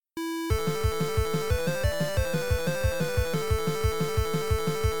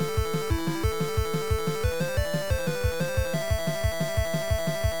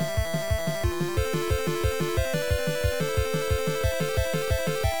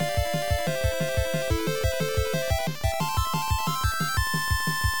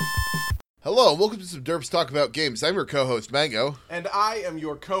Hello, and welcome to some Derps Talk About Games. I'm your co-host, Mango. And I am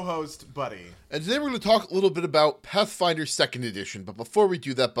your co-host, Buddy. And today we're going to talk a little bit about Pathfinder 2nd Edition. But before we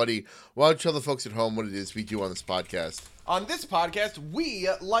do that, Buddy, why don't you tell the folks at home what it is we do on this podcast? On this podcast, we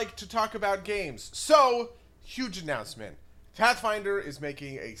like to talk about games. So, huge announcement. Pathfinder is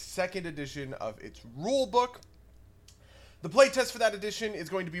making a 2nd edition of its rulebook. The playtest for that edition is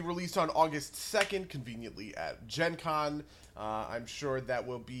going to be released on August 2nd, conveniently at Gen Con. I'm sure that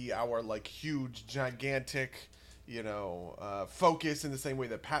will be our, huge, gigantic, focus in the same way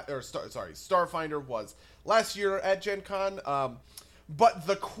that Starfinder was last year at Gen Con. But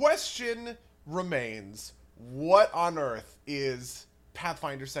the question remains, what on earth is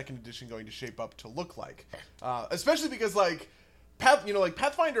Pathfinder 2nd Edition going to shape up to look like? Especially because,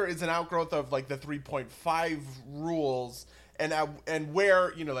 Pathfinder is an outgrowth of, the 3.5 rules, and where,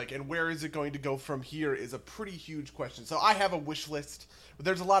 and where is it going to go from here is a pretty huge question. So I have a wish list. But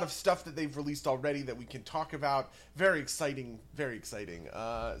there's a lot of stuff that they've released already that we can talk about. Very exciting, very exciting.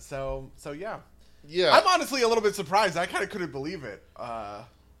 So yeah. Yeah. I'm honestly a little bit surprised. I kind of couldn't believe it.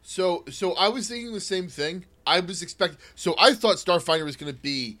 So I was thinking the same thing. I thought Starfinder was going to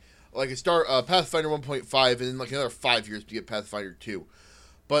be like a Pathfinder 1.5 and then another 5 years to get Pathfinder 2.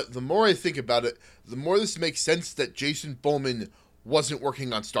 But the more I think about it, the more this makes sense that Jason Bowman wasn't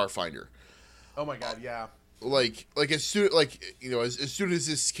working on Starfinder. Oh my god, yeah. As soon as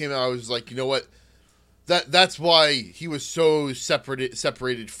this came out, I was like, you know what? That's why he was so separated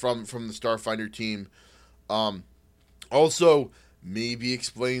from the Starfinder team. Also, maybe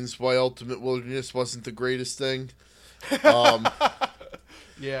explains why Ultimate Wilderness wasn't the greatest thing.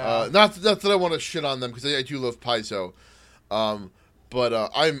 Yeah. Not that I want to shit on them because I do love Paizo. But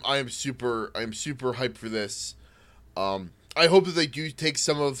I'm super hyped for this. I hope that they do take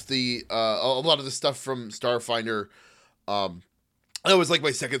some of the a lot of the stuff from Starfinder. That was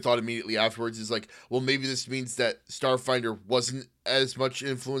my second thought immediately afterwards is well, maybe this means that Starfinder wasn't as much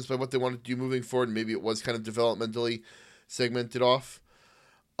influenced by what they wanted to do moving forward, and maybe it was kind of developmentally segmented off.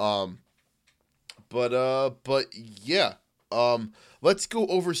 But yeah. Let's go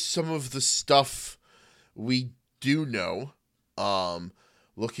over some of the stuff we do know.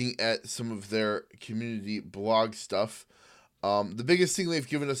 Looking at some of their community blog stuff. The biggest thing they've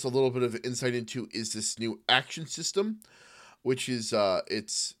given us a little bit of insight into is this new action system, which is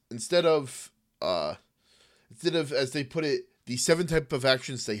it's instead of as they put it, the 7 type of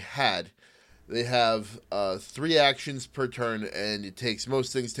actions they have 3 actions per turn, and it takes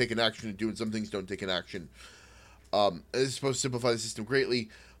most things take an action to do, and some things don't take an action. It's supposed to simplify the system greatly.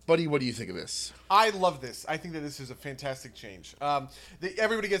 Buddy, what do you think of this? I love this. I think that this is a fantastic change.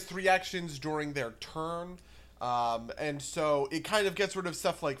 Everybody gets 3 actions during their turn. And so it kind of gets rid of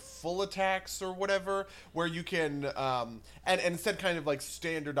stuff like full attacks or whatever, where you can, and instead kind of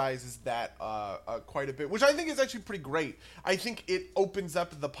standardizes that quite a bit, which I think is actually pretty great. I think it opens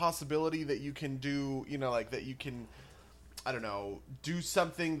up the possibility that you can do, that you can, I don't know, do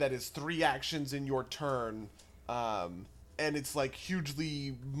something that is 3 actions in your turn, and it's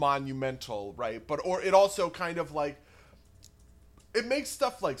hugely monumental, right? Or it also kind of it makes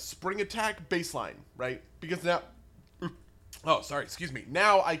stuff like spring attack baseline, right? Because now,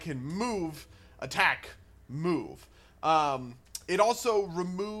 now I can move, attack, move. It also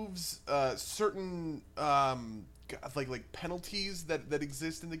removes certain penalties that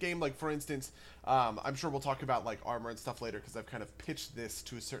exist in the game. For instance, I'm sure we'll talk about armor and stuff later because I've kind of pitched this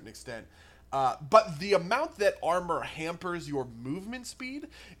to a certain extent. But the amount that armor hampers your movement speed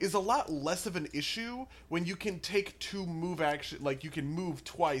is a lot less of an issue when you can take 2 move action, you can move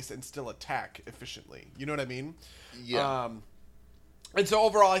twice and still attack efficiently. You know what I mean? Yeah. And so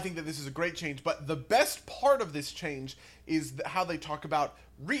overall, I think that this is a great change. But the best part of this change is how they talk about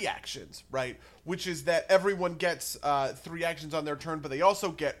reactions, right? Which is that everyone gets 3 actions on their turn, but they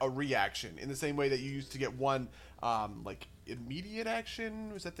also get a reaction in the same way that you used to get one, immediate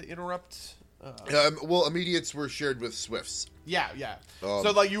action. Was that the interrupt? Well, immediates were shared with Swifts. Yeah.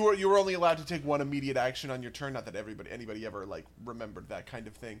 So you were only allowed to take 1 immediate action on your turn. Not that anybody ever remembered that kind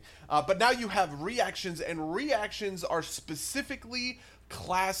of thing. But now you have reactions, and reactions are specifically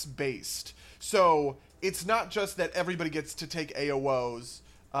class based. So it's not just that everybody gets to take AOOs.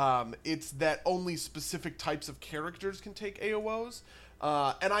 It's that only specific types of characters can take AOOs.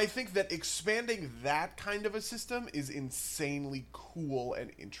 And I think that expanding that kind of a system is insanely cool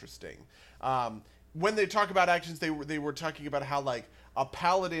and interesting. When they talk about actions, they were talking about how a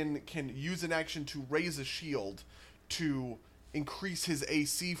paladin can use an action to raise a shield to increase his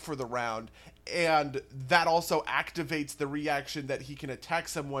AC for the round, and that also activates the reaction that he can attack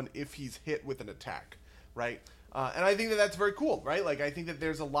someone if he's hit with an attack, right? And I think that that's very cool, right? Like, I think that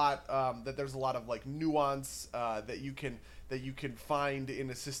there's a lot of like nuance that you can find in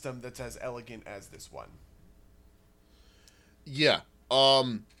a system that's as elegant as this one. Yeah.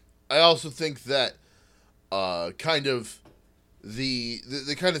 I also think that kind of the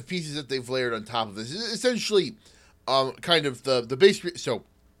kind of pieces that they've layered on top of this is essentially kind of the base. So,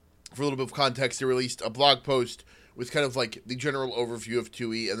 for a little bit of context, they released a blog post with kind of like the general overview of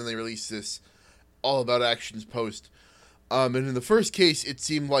 2E, and then they released this all about actions post. And in the first case, it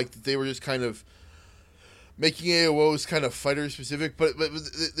seemed like that they were just kind of making AOOs kind of fighter specific, but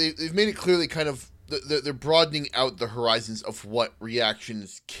they've made it clearly kind of they're broadening out the horizons of what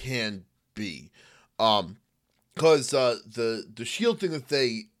reactions can be. Because the shield thing that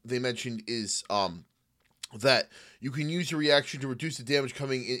they mentioned is that you can use your reaction to reduce the damage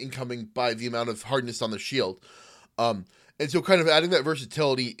incoming by the amount of hardness on the shield. And so kind of adding that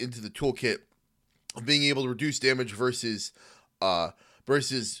versatility into the toolkit of being able to reduce damage versus throw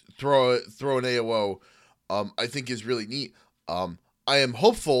an AOO, I think is really neat. I am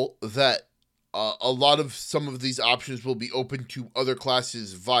hopeful that a lot of some of these options will be open to other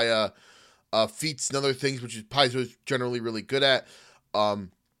classes via feats and other things, which is Paizo's generally really good at.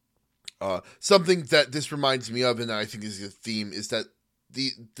 Something that this reminds me of, and I think is a theme, is that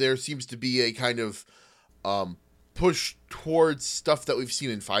there seems to be a kind of push towards stuff that we've seen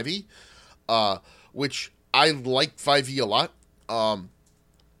in 5e, which I like 5e a lot.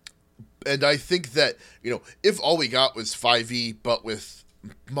 And I think that, if all we got was 5e, but with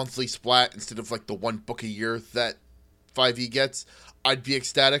monthly splat instead of like the one book a year that 5e gets, I'd be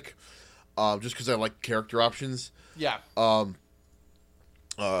ecstatic. Just because I like character options. Yeah. I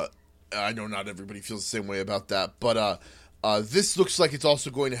know not everybody feels the same way about that, but this looks like it's also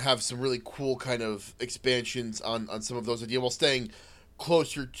going to have some really cool kind of expansions on some of those ideas while staying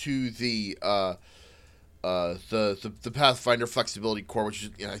closer to the Pathfinder flexibility core, which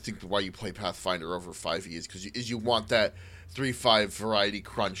is I think why you play Pathfinder over 5e is because you want that 3-5 variety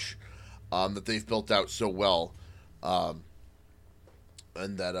crunch that they've built out so well, and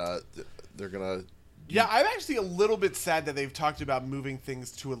that they're gonna. Yeah, I'm actually a little bit sad that they've talked about moving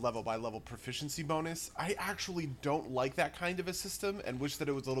things to a level-by-level proficiency bonus. I actually don't like that kind of a system and wish that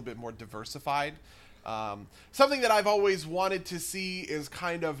it was a little bit more diversified. Something that I've always wanted to see is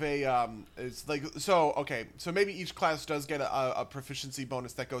kind of so maybe each class does get a proficiency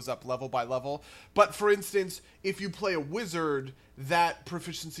bonus that goes up level by level. But for instance, if you play a wizard, that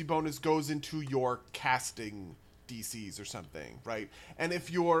proficiency bonus goes into your casting DCs or something, right? And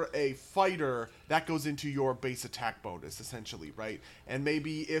if you're a fighter, that goes into your base attack bonus, essentially, right? And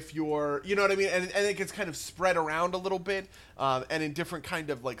maybe if you're, you know what I mean? And it gets kind of spread around a little bit, and in different kind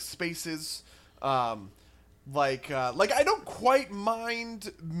of like spaces. Like I don't quite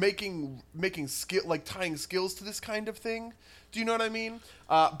mind making skill, like tying skills to this kind of thing. Do you know what I mean?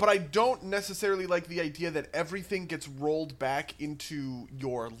 But I don't necessarily like the idea that everything gets rolled back into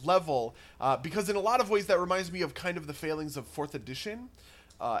your level, because in a lot of ways that reminds me of kind of the failings of 4th edition.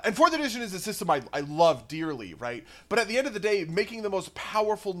 And 4th edition is a system I love dearly, right? But at the end of the day, making the most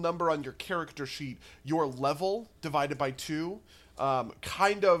powerful number on your character sheet your level divided by 2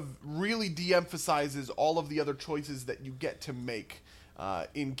 kind of really de-emphasizes all of the other choices that you get to make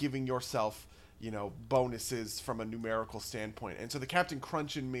in giving yourself, bonuses from a numerical standpoint. And so the Captain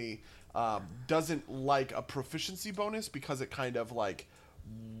Crunch in me doesn't like a proficiency bonus because it kind of like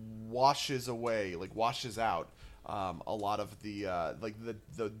washes out a lot of the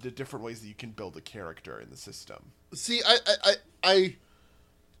the different ways that you can build a character in the system. See, I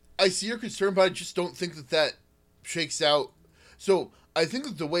see your concern, but I just don't think that shakes out. So I think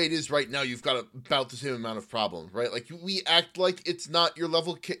that the way it is right now, you've got about the same amount of problems, right? Like we act like it's not your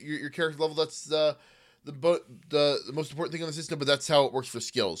level, your character level. That's the most important thing on the system, but that's how it works for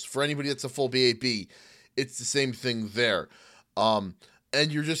skills. For anybody that's a full BAB, it's the same thing there. And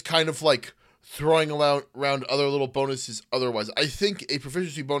you're just kind of like throwing around other little bonuses. Otherwise, I think a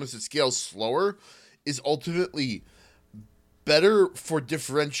proficiency bonus that scales slower is ultimately better for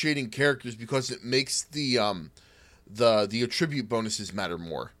differentiating characters because it makes the attribute bonuses matter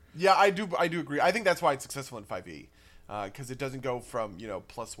more. Yeah, I do agree. I think that's why it's successful in 5e, because it doesn't go from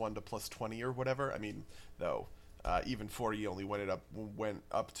 +1 to +20 or whatever. I mean, though even 4e only went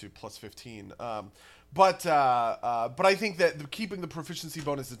up to +15. But I think that keeping the proficiency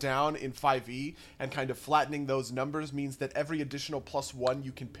bonuses down in 5e and kind of flattening those numbers means that every additional +1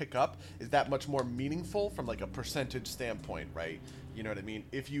 you can pick up is that much more meaningful from like a percentage standpoint, right? You know what I mean?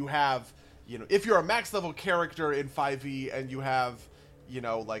 If you have if you're a max level character in 5e and you have,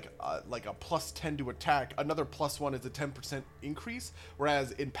 like a +10 to attack, another +1 is a 10% increase.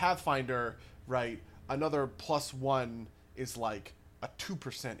 Whereas in Pathfinder, right, another +1 is like a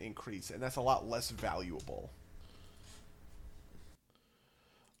 2% increase, and that's a lot less valuable.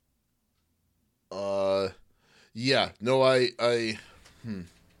 Yeah, no, I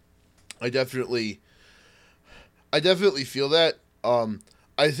definitely feel that.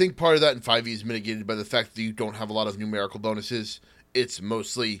 I think part of that in 5e is mitigated by the fact that you don't have a lot of numerical bonuses. It's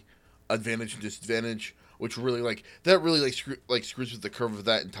mostly advantage and disadvantage, which really screws with the curve of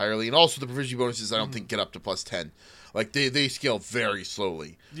that entirely. And also the proficiency bonuses I don't think get up to +10. Like they scale very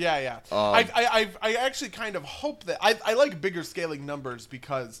slowly. Yeah. I actually kind of hope that I like bigger scaling numbers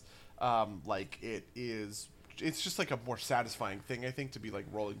because like it's just like a more satisfying thing, I think, to be like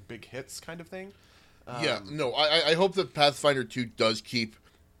rolling big hits kind of thing. I hope that Pathfinder 2 does keep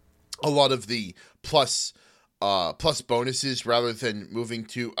a lot of the plus bonuses rather than moving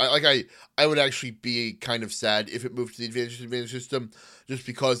to I would actually be kind of sad if it moved to the advantage system, just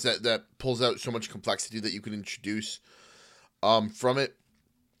because that pulls out so much complexity that you can introduce from it.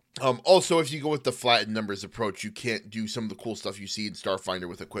 Also, if you go with the flattened numbers approach, you can't do some of the cool stuff you see in Starfinder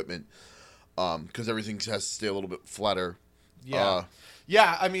with equipment, because everything has to stay a little bit flatter. Yeah,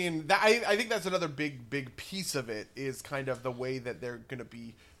 I mean, I think that's another big piece of it, is kind of the way that they're going to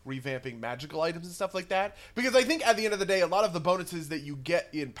be revamping magical items and stuff like that. Because I think at the end of the day, a lot of the bonuses that you get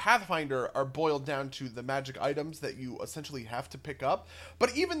in Pathfinder are boiled down to the magic items that you essentially have to pick up.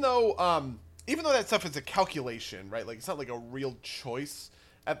 But even though that stuff is a calculation, right? Like, it's not like a real choice,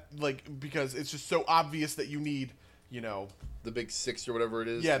 because it's just so obvious that you need, the big 6 or whatever it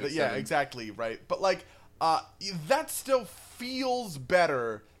is. Yeah, exactly, right. But like, that still feels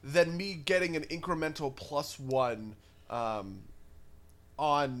better than me getting an incremental +1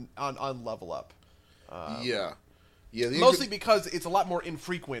 on level up. Mostly because it's a lot more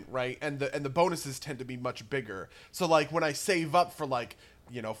infrequent, right? And the bonuses tend to be much bigger. So like when I save up for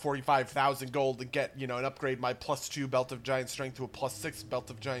 45,000 gold to get, and upgrade my +2 Belt of Giant Strength to a +6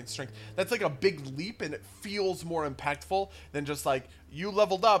 Belt of Giant Strength, that's like a big leap, and it feels more impactful than just like, you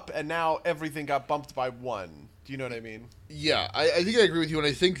leveled up and now everything got bumped by 1. Do you know what I mean? Yeah, I think I agree with you, and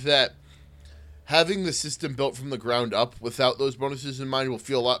I think that having the system built from the ground up without those bonuses in mind will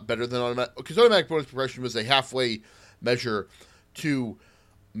feel a lot better than automatic, because automatic bonus progression was a halfway measure to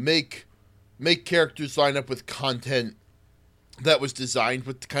make characters line up with content that was designed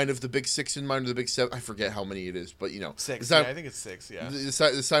with kind of the big 6 in mind, or the big 7. I forget how many it is, but 6. I think it's 6. Yeah,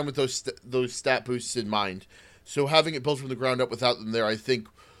 designed with those stat boosts in mind. So having it built from the ground up without them there, I think,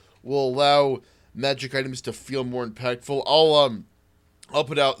 will allow magic items to feel more impactful. I'll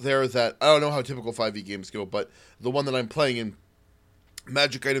put out there that I don't know how typical 5e games go, but the one that I'm playing in,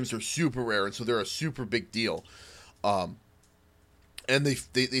 magic items are super rare, and so they're a super big deal. And they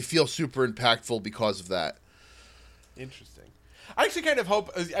feel super impactful because of that. Interesting. I actually kind of hope.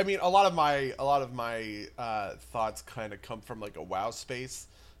 I mean, a lot of my thoughts kind of come from like a WoW space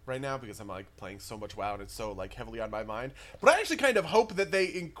right now, because I'm like playing so much WoW and it's so like heavily on my mind. But I actually kind of hope that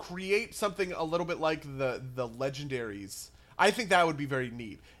they create something a little bit like the legendaries. I think that would be very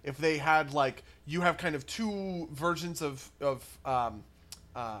neat if they had like, you have kind of 2 versions of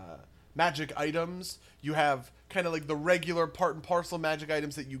magic items. You have kind of like the regular part and parcel magic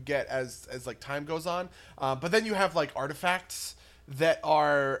items that you get as like time goes on, but then you have like artifacts that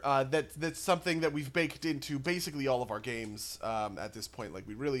are that's something that we've baked into basically all of our games at this point. Like,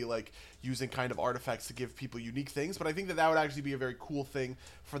 we really like using kind of artifacts to give people unique things, but I think that would actually be a very cool thing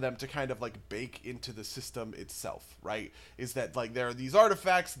for them to kind of like bake into the system itself, right? Is that like, there are these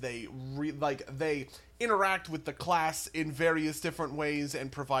artifacts, they interact with the class in various different ways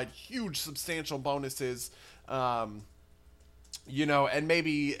and provide huge substantial bonuses, and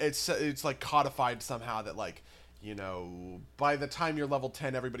maybe it's like codified somehow that like, by the time you're level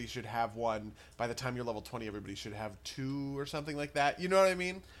 10, everybody should have 1. By the time you're level 20, everybody should have 2, or something like that. You know what I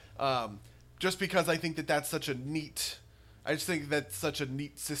mean? Just because I think that's such a neat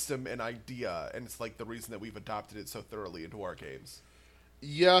system and idea, and it's like the reason that we've adopted it so thoroughly into our games.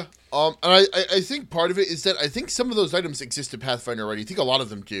 Yeah, and I think part of it is that I think some of those items exist in Pathfinder already. I think a lot of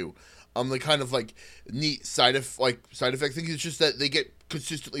them do. They kind of like neat side effect things. It's just that they get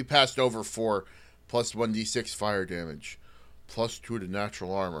consistently passed over for plus 1d6 fire damage, plus 2 to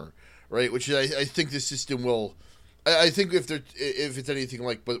natural armor, right? Which I think this system will. I think if it's anything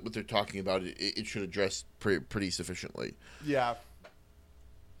like what they're talking about, it should address pretty sufficiently. Yeah.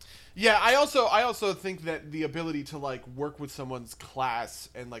 Yeah, I also think that the ability to like work with someone's class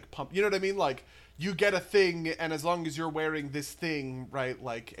and like pump, you know what I mean? Like, you get a thing, and as long as you're wearing this thing, right?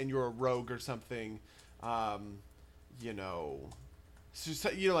 Like, and you're a rogue or something, like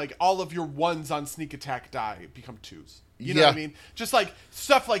all of your 1s on sneak attack die become 2s. You know what I mean? Just like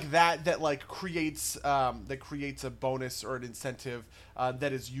stuff like that like creates a bonus or an incentive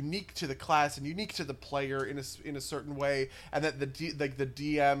that is unique to the class and unique to the player in a certain way, and that the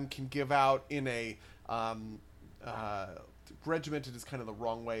DM can give out in a regimented is kind of the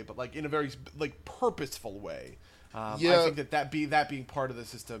wrong way, but like in a very like purposeful way. I think that being part of the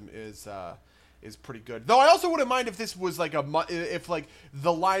system is pretty good. Though I also wouldn't mind if this was like if like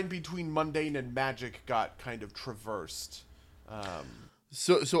the line between mundane and magic got kind of traversed.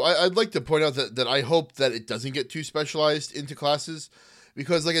 So I'd like to point out that I hope that it doesn't get too specialized into classes,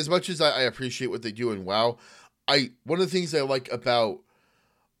 because like as much as I appreciate what they do in WoW, one of the things I like about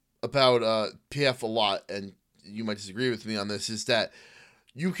PF a lot, and you might disagree with me on this, is that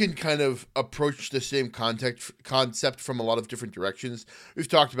you can kind of approach the same concept from a lot of different directions. We've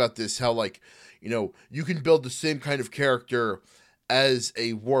talked about this, how like, you can build the same kind of character as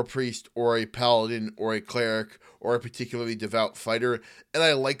a war priest or a paladin or a cleric or a particularly devout fighter. And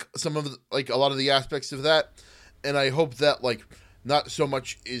I like a lot of the aspects of that. And I hope that like not so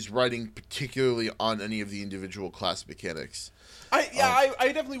much is writing particularly on any of the individual class mechanics. I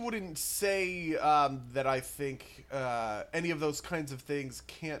definitely wouldn't say that I think any of those kinds of things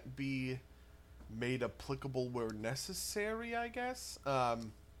can't be made applicable where necessary, I guess.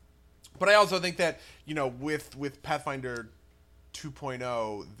 But I also think that, with Pathfinder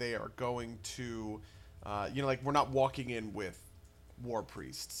 2.0, they are going to, like we're not walking in with war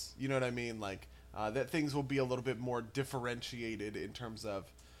priests. You know what I mean? Like that things will be a little bit more differentiated in terms of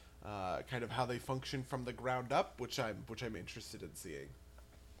kind of how they function from the ground up, which I'm interested in seeing.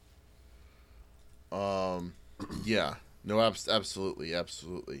 Yeah, no, absolutely. I'm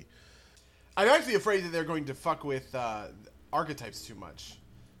actually afraid that they're going to fuck with archetypes too much.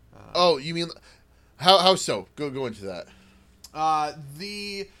 Oh, you mean how so? Go into that.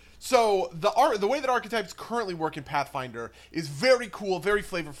 The way that archetypes currently work in Pathfinder is very cool, very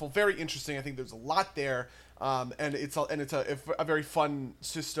flavorful, very interesting. I think there's a lot there. And it's a very fun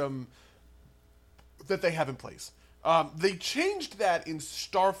system that they have in place. They changed that in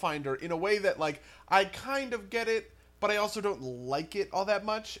Starfinder in a way that like I kind of get it, but I also don't like it all that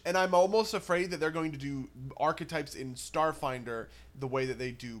much. And I'm almost afraid that they're going to do archetypes in Starfinder the way that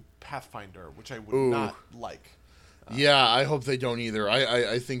they do Pathfinder, which I would not like. Yeah, I hope they don't either.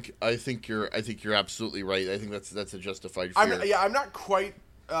 I think you're absolutely right. I think that's a justified fear. I'm not quite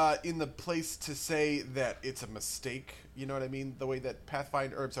in the place to say that it's a mistake, you know what I mean? The way that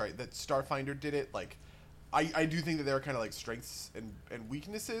that Starfinder did it, like, I do think that there are kind of like strengths and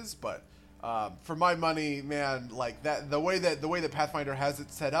weaknesses, but for my money, man, like the way that Pathfinder has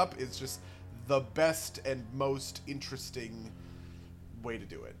it set up is just the best and most interesting way to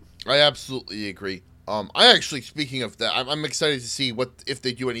do it. I absolutely agree. I actually, speaking of that, I'm excited to see if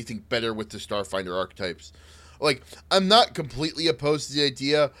they do anything better with the Starfinder archetypes. Like, I'm not completely opposed to the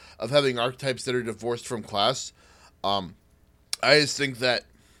idea of having archetypes that are divorced from class. I just think that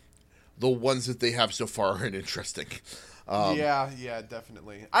the ones that they have so far aren't interesting. Yeah,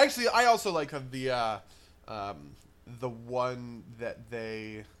 definitely. I also like the one that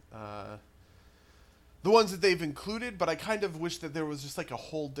they the ones that they've included, but I kind of wish that there was just like a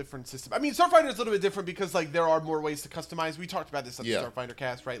whole different system. I mean, Starfinder is a little bit different because like there are more ways to customize. We talked about this on the Starfinder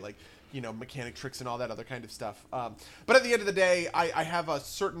cast, right? Like, mechanic tricks and all that other kind of stuff. But at the end of the day, I have a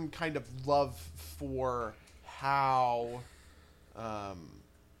certain kind of love for how how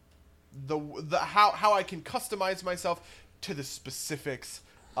I can customize myself to the specifics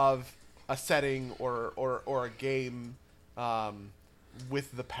of a setting or a game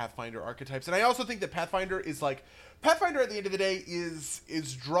with the Pathfinder archetypes. And I also think that Pathfinder at the end of the day is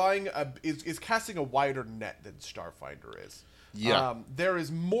casting a wider net than Starfinder is. Yeah. There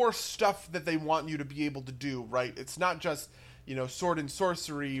is more stuff that they want you to be able to do, right? It's not just, sword and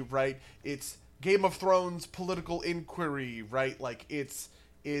sorcery, right? It's Game of Thrones political inquiry, right? Like it's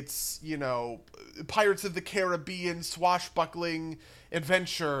Pirates of the Caribbean swashbuckling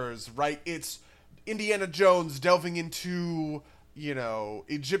adventures, right? It's Indiana Jones delving into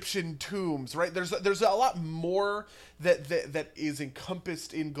Egyptian tombs, right? There's a lot more that is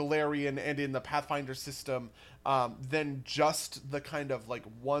encompassed in Golarion and in the Pathfinder system than just the kind of like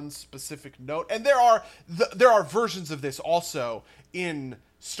one specific note. And there are versions of this also in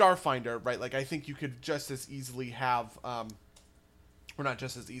Starfinder, right? Like I think you could just as easily have or not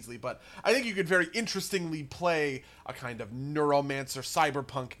just as easily, but I think you could very interestingly play a kind of neuromancer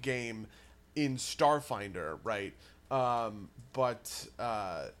cyberpunk game in Starfinder, right? But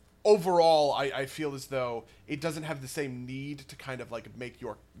overall, I feel as though it doesn't have the same need to kind of like make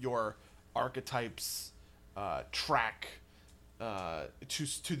your archetypes track to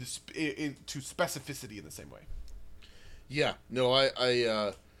specificity in the same way. Yeah, no,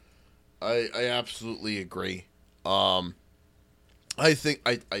 I absolutely agree. I think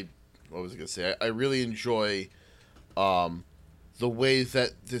I what was I gonna say? I really enjoy the way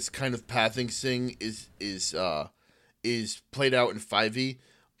that this kind of pathing thing is played out in 5e.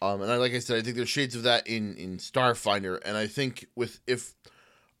 And like I said, I think there's shades of that in Starfinder, and I think if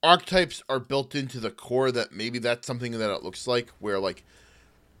archetypes are built into the core, that maybe that's something that it looks like, where like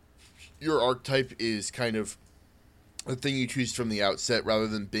your archetype is kind of a thing you choose from the outset rather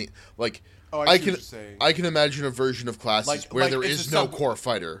than being like. Oh, I see what you're saying. I can imagine a version of classes where there is no core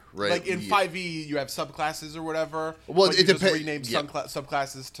fighter, right? Like in 5e, you have subclasses or whatever. Well, it depends. Rename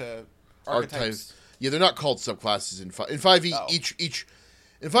subclasses to archetypes. Yeah, they're not called subclasses in 5e. Oh. Each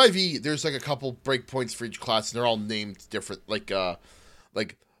in 5e, there's like a couple breakpoints for each class, and they're all named different. Like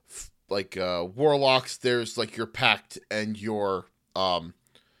warlocks. There's like your pact and your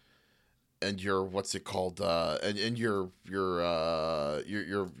what's it called? And your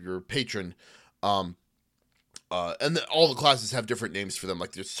patron. And all the classes have different names for them.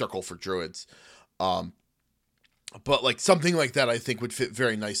 Like there's circle for druids. But like something like that, I think would fit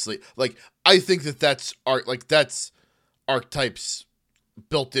very nicely. Like I think that's archetypes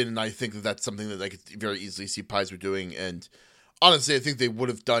built in, and I think that's something that I could very easily see Paizo doing. And honestly, I think they would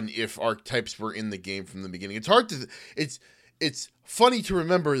have done if archetypes were in the game from the beginning. It's hard to it's funny to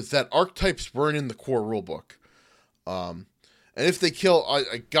remember that archetypes weren't in the core rulebook. And if they kill,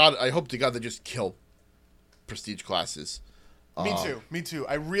 I hope to God they just kill prestige classes. Me too.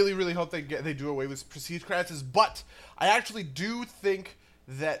 I really, really hope they do away with prestige classes, but I actually do think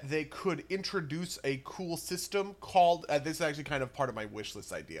that they could introduce a cool system called, this is actually kind of part of my wish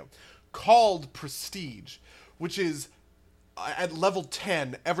list idea, called Prestige, which is at level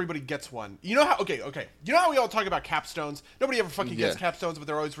 10, everybody gets one. You know how, okay. You know how we all talk about capstones? Nobody ever fucking gets capstones, but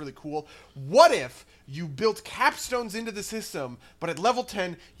they're always really cool. What if you built capstones into the system, but at level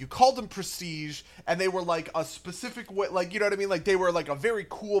 10, you called them Prestige, and they were like a specific way, like, you know what I mean? Like, they were like a very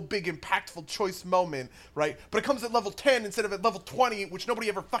cool, big, impactful choice moment, right? But it comes at level 10 instead of at level 20, which nobody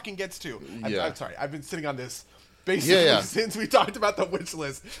ever fucking gets to. I'm sorry, I've been sitting on this basically since we talked about the wish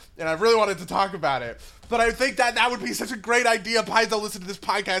list, and I really wanted to talk about it. But I think that would be such a great idea. Paizo, listen to this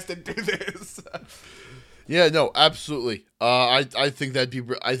podcast and do this. Yeah, no, absolutely. I think that'd be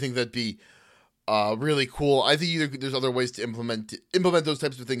really cool. I think there's other ways to implement those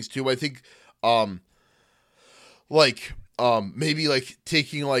types of things too. I think maybe like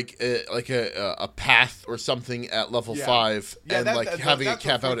taking like a path or something at level 5 and having it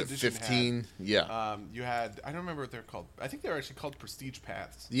cap out at 15. Yeah. You had, I don't remember what they're called. I think they were actually called prestige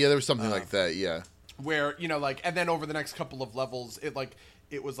paths. Yeah, there was something like that. Yeah. Where, you know, like, and then over the next couple of levels, it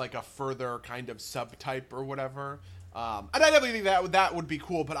was like a further kind of subtype or whatever. And I definitely think that would be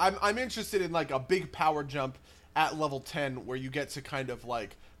cool, but I'm interested in like a big power jump at level 10 where you get to kind of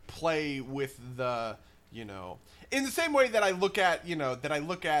like play with the, you know, in the same way that I look at, you know,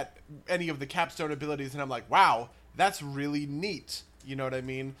 any of the capstone abilities and I'm like, wow, that's really neat. You know what I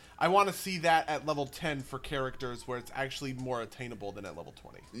mean? I want to see that at level 10 for characters where it's actually more attainable than at level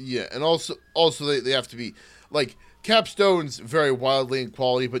 20. Yeah, and also they have to be, like, capstones vary wildly in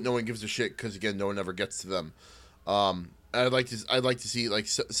quality, but no one gives a shit because, again, no one ever gets to them. I'd like to see, like,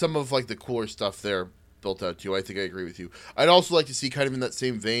 some of, like, the cooler stuff there built out, too. I think I agree with you. I'd also like to see, kind of in that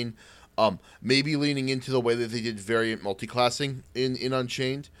same vein, maybe leaning into the way that they did variant multiclassing in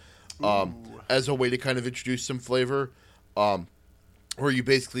Unchained, as a way to kind of introduce some flavor, where you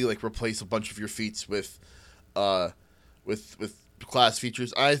basically like replace a bunch of your feats with class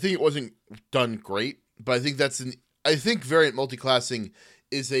features. I think it wasn't done great, but I think I think variant multiclassing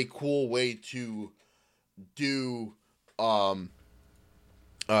is a cool way to do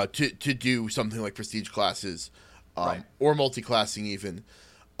to do something like prestige classes, right, or multiclassing even.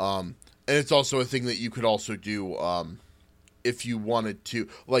 And it's also a thing that you could also do if you wanted to.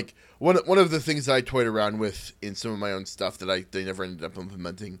 Like, one of the things that I toyed around with in some of my own stuff that they never ended up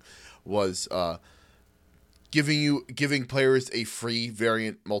implementing was giving players a free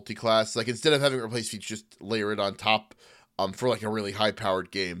variant multiclass. Like, instead of having replace features, just layer it on top for like a really high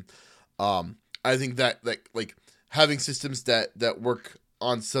powered game. I think that like having systems that work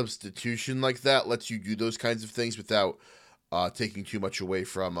on substitution like that lets you do those kinds of things without taking too much away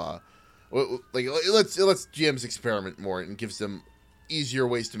from like it lets GMs experiment more and gives them easier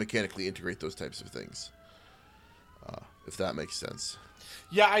ways to mechanically integrate those types of things, if that makes sense.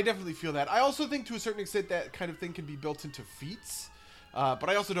 Yeah, I definitely feel that. I also think to a certain extent that kind of thing can be built into feats, but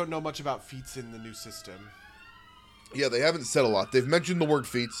I also don't know much about feats in the new system. Yeah, they haven't said a lot. They've mentioned the word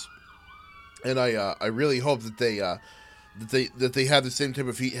feats, and I really hope that they have the same type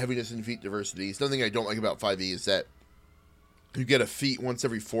of feat heaviness and feat diversity. Something I don't like about 5e is that You get a feat once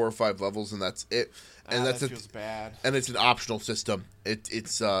every 4 or 5 levels, and that's it. And that feels bad. And it's an optional system.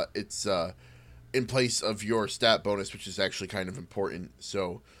 It's in place of your stat bonus, which is actually kind of important.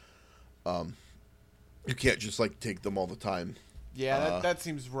 So, you can't just like take them all the time. Yeah, that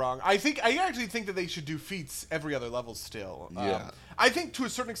seems wrong. I actually think that they should do feats every other level still. Yeah. I think to a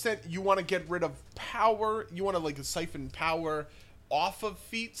certain extent you want to get rid of power. You want to like siphon power off of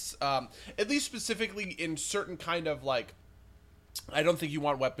feats, at least specifically in certain kind of like. I don't think you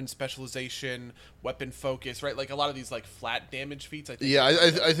want weapon specialization, weapon focus, right? Like a lot of these like flat damage feats. I think. Yeah,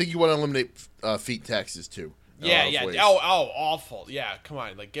 I think you want to eliminate feat taxes too. Yeah. Ways. Oh, awful. Yeah, come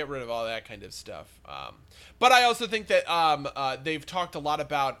on, like get rid of all that kind of stuff. But I also think that they've talked a lot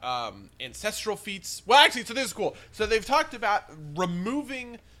about ancestral feats. Well, actually, so this is cool. So they've talked about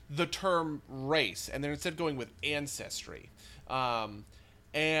removing the term race, and they're instead going with ancestry.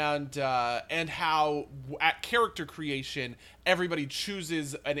 And how at character creation everybody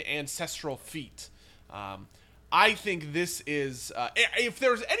chooses an ancestral feat. I think this is if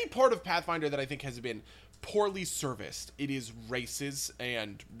there's any part of Pathfinder that I think has been poorly serviced, it is races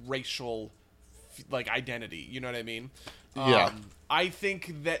and racial like identity. You know what I mean? Yeah. I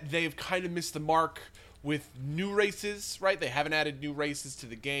think that they've kind of missed the mark with new races, right? They haven't added new races to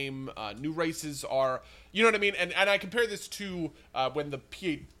the game. New races are, you know what I mean? And I compare this to when the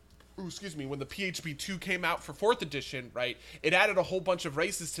PHB 2 came out for 4th edition, right? It added a whole bunch of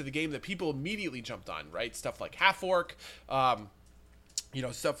races to the game that people immediately jumped on, right? Stuff like half-orc,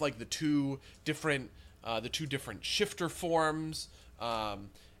 stuff like the two different shifter forms,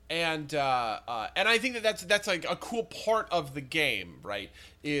 and I think that's like a cool part of the game, right?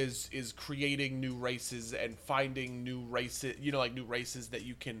 Is creating new races and finding new races, like new races that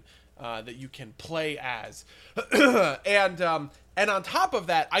you can play as, and on top of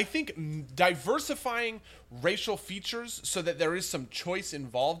that, I think diversifying racial features so that there is some choice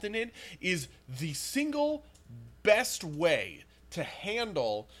involved in it is the single best way to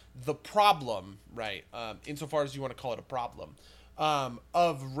handle the problem, right? Insofar as you want to call it a problem.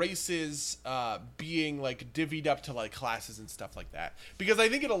 Of races being like divvied up to like classes and stuff like that, because I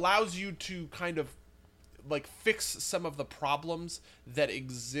think it allows you to kind of like fix some of the problems that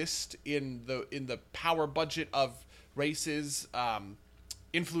exist in the power budget of races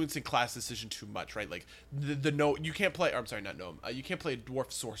influencing class decision too much, right? Like you can't play. Or I'm sorry, not gnome. You can't play a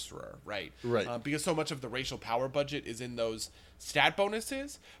dwarf sorcerer, right? Right. Because so much of the racial power budget is in those stat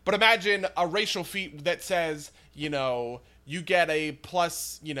bonuses. But imagine a racial feat that says, you get a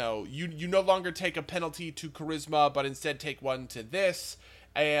plus, you no longer take a penalty to charisma, but instead take one to this,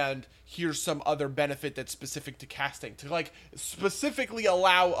 and here's some other benefit that's specific to casting, to like specifically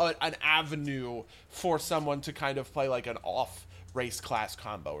allow an avenue for someone to kind of play like an off race class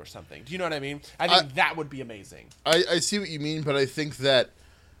combo or something. Do you know what I mean? I think that would be amazing. I see what you mean, but I think that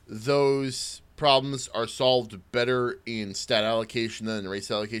those problems are solved better in stat allocation than in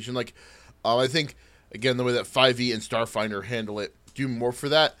race allocation. Like, I think, again, the way that 5e and Starfinder handle it do more for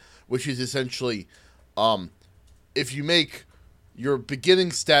that, which is essentially, if you make your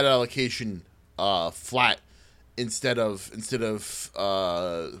beginning stat allocation flat instead of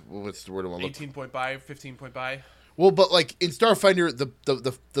what's the word I want to look? 18 point buy, 15 point buy. Well, but like in Starfinder,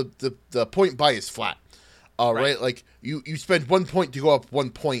 the point buy is flat. Right? Like you spend 1 point to go up 1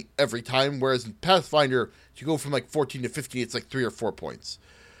 point every time, whereas in Pathfinder, to go from like 14 to 15, it's like 3 or 4 points,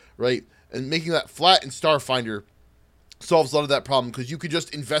 right? And making that flat in Starfinder solves a lot of that problem, because you could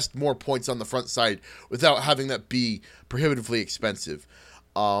just invest more points on the front side without having that be prohibitively expensive.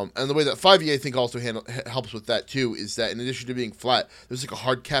 And the way that 5e, I think, also helps with that too, is that in addition to being flat, there's like a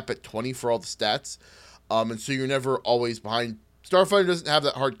hard cap at 20 for all the stats. And so you're never always behind. Starfinder doesn't have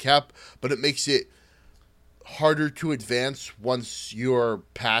that hard cap, but it makes it harder to advance once you're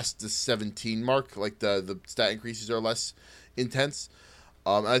past the 17 mark. Like the stat increases are less intense.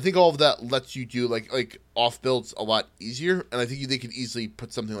 And I think all of that lets you do like off builds a lot easier. And I think they could easily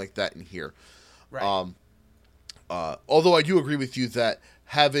put something like that in here. Right. Although I do agree with you that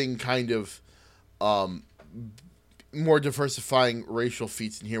having kind of more diversifying racial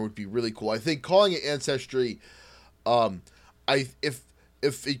feats in here would be really cool. I think calling it Ancestry,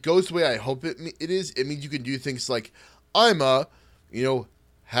 if it goes the way I hope it is, it means you can do things like, I'm a,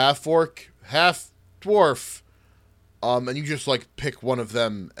 half orc, half dwarf, and you just like pick one of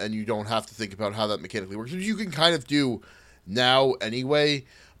them, and you don't have to think about how that mechanically works, which you can kind of do now anyway.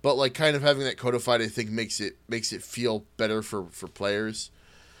 But like kind of having that codified, I think makes it feel better for players.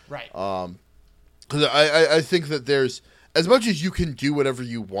 Right. Because I think that there's, as much as you can do whatever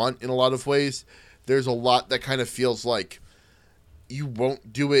you want in a lot of ways, there's a lot that kind of feels like you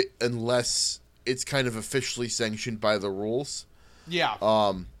won't do it unless it's kind of officially sanctioned by the rules.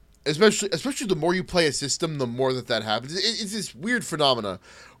 Yeah. Especially the more you play a system, the more that happens. It's this weird phenomena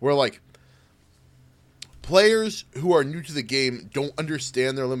where, like, players who are new to the game don't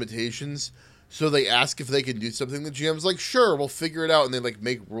understand their limitations, so they ask if they can do something. The GM's like, sure, we'll figure it out, and they, like,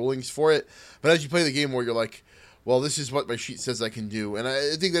 make rulings for it. But as you play the game more, you're like, well, this is what my sheet says I can do. And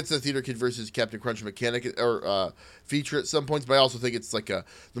I think that's a Theater Kid versus Captain Crunch mechanic or feature at some points, but I also think it's like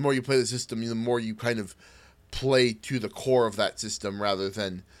the more you play the system, the more you kind of play to the core of that system rather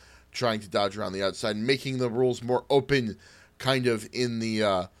than trying to dodge around the outside, and making the rules more open kind of in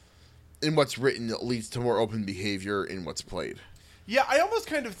the in what's written that leads to more open behavior in what's played. Yeah, I almost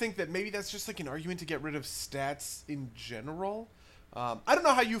kind of think that maybe that's just like an argument to get rid of stats in general. I don't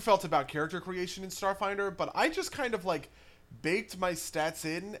know how you felt about character creation in Starfinder, but I just kind of like baked my stats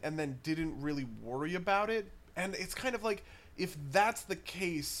in and then didn't really worry about it. And it's kind of like, if that's the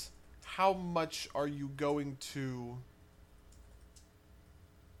case, how much are you going to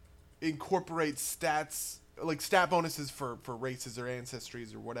incorporate stats, like stat bonuses for races or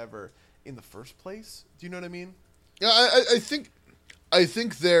ancestries or whatever in the first place? Do you know what I mean? Yeah, I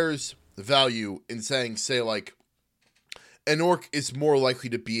think there's value in saying, say, like, an orc is more likely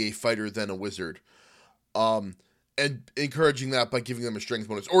to be a fighter than a wizard, and encouraging that by giving them a strength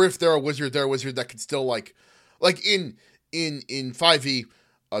bonus. Or if they're a wizard that can still like in 5e,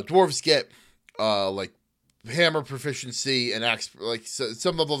 dwarves get like hammer proficiency and axe, like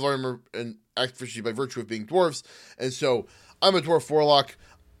some level of armor and axe proficiency by virtue of being dwarves. And so I'm a dwarf warlock.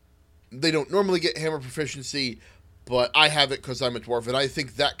 They don't normally get hammer proficiency, but I have it because I'm a dwarf, and I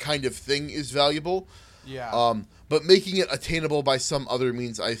think that kind of thing is valuable. Yeah. But making it attainable by some other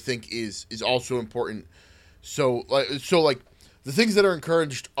means, I think, is also important. So like the things that are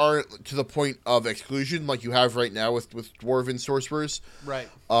encouraged aren't to the point of exclusion, like you have right now with dwarven sorcerers. Right.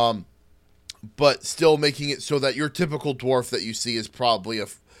 But still making it so that your typical dwarf that you see is probably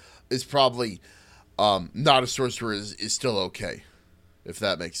not a sorcerer is still okay, if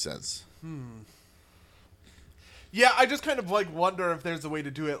that makes sense. Yeah, I just kind of like wonder if there's a way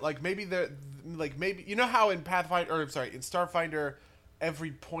to do it. Like maybe maybe you know how in in Starfinder,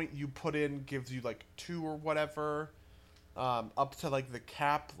 every point you put in gives you like 2 or whatever, up to like the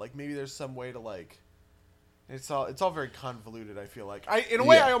cap. Like maybe there's some way to like. It's all very convoluted. I feel like in a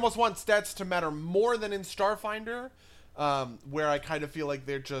way I almost want stats to matter more than in Starfinder, where I kind of feel like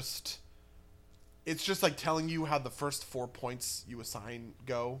it's just like telling you how the first 4 points you assign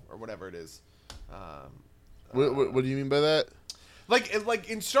go or whatever it is. What do you mean by that? Like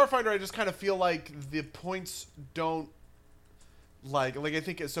in Starfinder, I just kind of feel like the points don't like I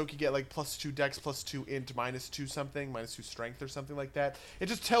think Ahsoka get like +2 dex, +2 int, -2 something, -2 strength or something like that. It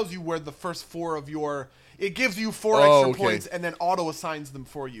just tells you where the first 4 of it gives you 4 extra points and then auto assigns them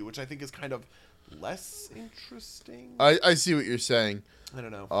for you, which I think is kind of less interesting. I see what you're saying. I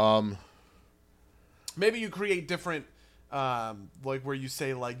don't know. Maybe you create different like where you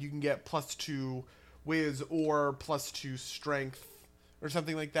say like you can get +2 Wiz or +2 strength or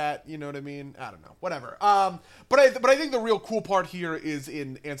something like that. You know what I mean? I don't know. Whatever. But I think the real cool part here is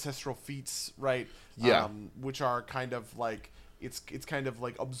in ancestral feats, right? Yeah. Which are kind of like it's kind of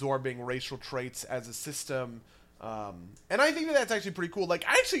like absorbing racial traits as a system. And I think that's actually pretty cool. Like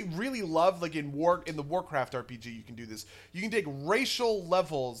I actually really love like in the Warcraft RPG you can do this. You can take racial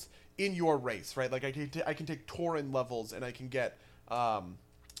levels in your race, right? Like I can take Tauren levels and I can get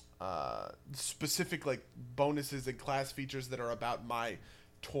specific like bonuses and class features that are about my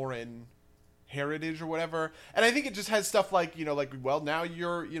Tauren heritage or whatever. And I think it just has stuff like, now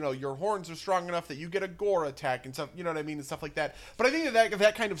your horns are strong enough that you get a gore attack and stuff, you know what I mean, and stuff like that. But I think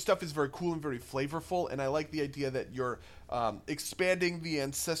that kind of stuff is very cool and very flavorful, and I like the idea that you're expanding the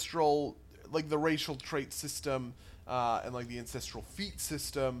ancestral, like the racial trait system and like the ancestral feat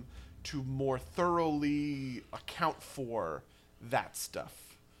system to more thoroughly account for that stuff.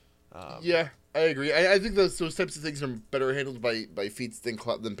 Yeah, I agree. I think those types of things are better handled by feats than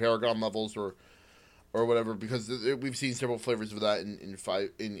Paragon levels or whatever, because we've seen several flavors of that in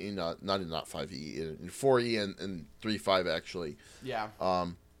 5 in not 5e in 4e and 3.5 actually. Yeah.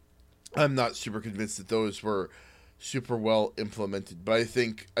 I'm not super convinced that those were super well implemented, but I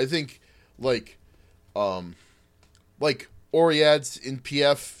think like Oreads in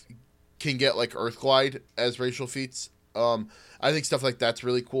PF can get like Earthglide as racial feats. I think stuff like that's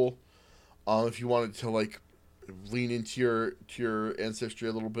really cool. If you wanted to like lean into your ancestry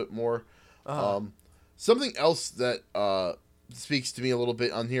a little bit more. Something else that speaks to me a little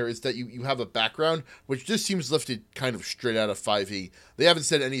bit on here is that you have a background, which just seems lifted kind of straight out of 5e. They haven't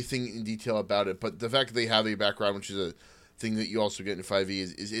said anything in detail about it, but the fact that they have a background, which is a thing that you also get in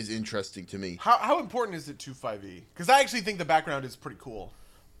 5e is interesting to me. How important is it to 5e? Because I actually think the background is pretty cool.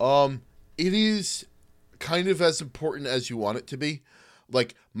 It is kind of as important as you want it to be.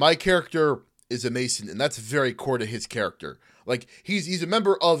 Like, my character is a mason, and that's very core to his character. Like, he's a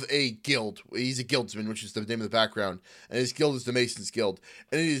member of a guild. He's a guildsman, which is the name of the background, and his guild is the Masons Guild.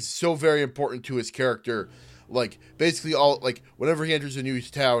 And it is so very important to his character. Like, basically whenever he enters a new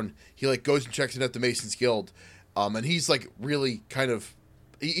town, he, like, goes and checks in at the Masons Guild. And he's, like, really kind of...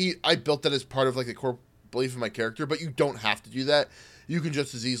 I built that as part of, like, the core belief of my character, but you don't have to do that. You can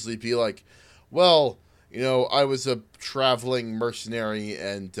just as easily be like, well, you know, I was a traveling mercenary,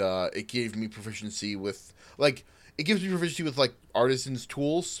 and it gave me proficiency with... Like, it gives me proficiency with, like, artisan's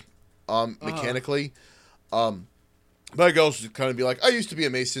tools, mechanically. But I can also just kind of be like, I used to be a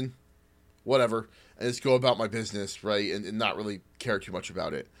mason, whatever, and just go about my business, right, and not really care too much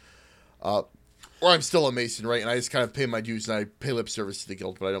about it. Or I'm still a mason, right, and I just kind of pay my dues and I pay lip service to the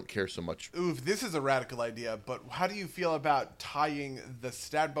guild, but I don't care so much. Oof, this is a radical idea, but how do you feel about tying the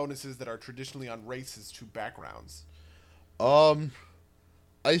stat bonuses that are traditionally on races to backgrounds?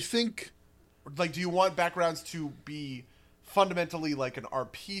 I think... Like, do you want backgrounds to be fundamentally like an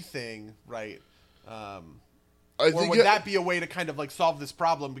RP thing, right? Or would that be a way to kind of like solve this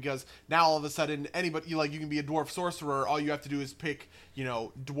problem? Because now all of a sudden, anybody, you can be a dwarf sorcerer. All you have to do is pick,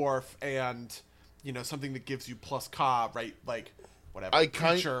 dwarf and, something that gives you plus ka, right? Like, whatever,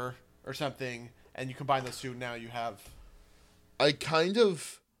 creature or something, and you combine those two. Now you have. I kind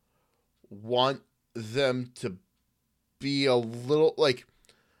of want them to be a little like.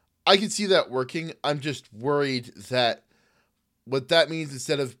 I can see that working. I'm just worried that what that means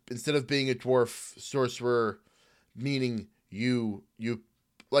instead of being a dwarf sorcerer, meaning you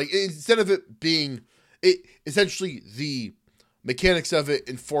like, instead of it being essentially the mechanics of it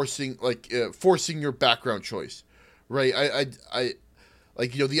enforcing forcing your background choice, right? I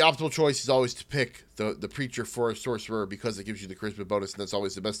like, the optimal choice is always to pick the preacher for a sorcerer because it gives you the charisma bonus, and that's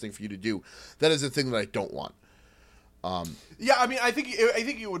always the best thing for you to do. That is the thing that I don't want. Yeah, I mean, I think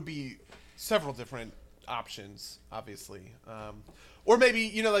it would be several different options, obviously, or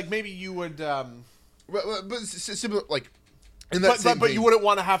maybe maybe you would, but similar, like, in that but you wouldn't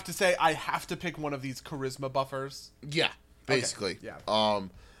want to have to say I have to pick one of these charisma buffers. Yeah, basically. Okay. Yeah.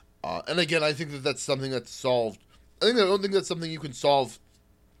 And again, I think that's something that's solved. I don't think that's something you can solve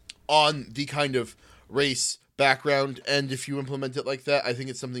on the kind of race background, and if you implement it like that, I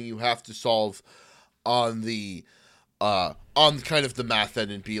think it's something you have to solve on the kind of the math end,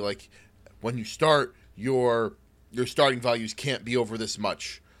 and be like, when you start, your starting values can't be over this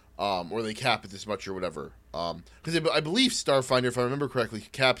much, or they cap at this much or whatever. Because I believe Starfinder, if I remember correctly,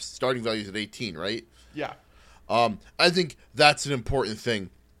 caps starting values at 18, right? Yeah. I think that's an important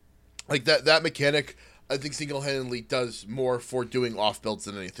thing. Like, that mechanic, I think single-handedly does more for doing off builds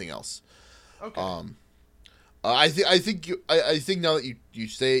than anything else. Okay. I think now that you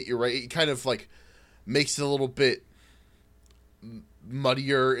say it, you're right. It kind of like makes it a little bit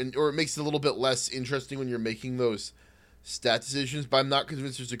muddier, or it makes it a little bit less interesting when you're making those stat decisions, but I'm not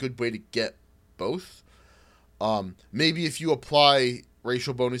convinced there's a good way to get both. Maybe if you apply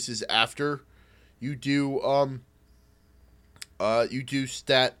racial bonuses after you do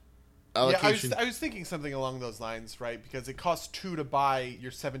stat allocation. Yeah, I was thinking something along those lines, right? Because it costs 2 to buy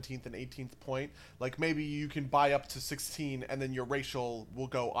your 17th and 18th point. Like, maybe you can buy up to 16 and then your racial will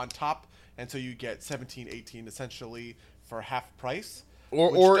go on top, and so you get 17, 18 essentially for half price,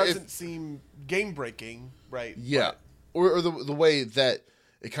 which doesn't seem game breaking, right? Yeah, or the way that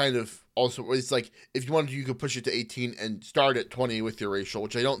it kind of also, it's like, if you wanted to, you could push it to 18 and start at 20 with your racial,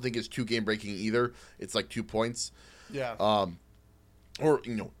 which I don't think is too game breaking either. It's like 2 points. Yeah. Or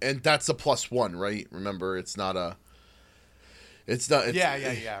and that's a +1, right? Remember, it's not. Yeah.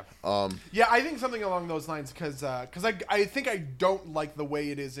 Yeah, I think something along those lines, because I think I don't like the way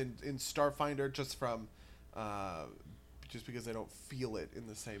it is in Starfinder, just because I don't feel it in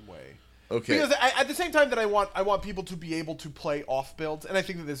the same way. Okay. Because at the same time that I want people to be able to play off builds, and I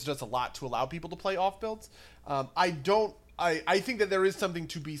think that this does a lot to allow people to play off builds. I think that there is something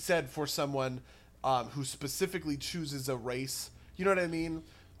to be said for someone who specifically chooses a race. You know what I mean?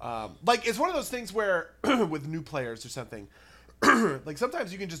 Like, it's one of those things where with new players or something, like,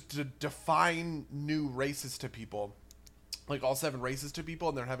 sometimes you can just define new races to people, like all 7 races to people,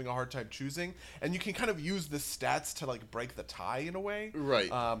 and they're having a hard time choosing, and you can kind of use the stats to like break the tie in a way, right?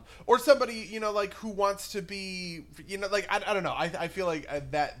 Or somebody like who wants to be, like, I don't know. I feel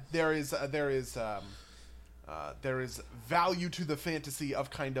like that there is value to the fantasy of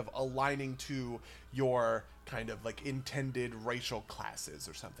kind of aligning to your kind of like intended racial classes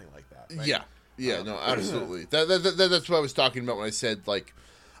or something like that. Right? Yeah, no, absolutely. That's what I was talking about when I said, like,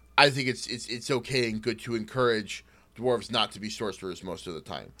 I think it's okay and good to encourage dwarves not to be sorcerers most of the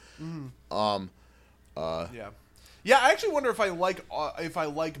time. Yeah. I actually wonder if I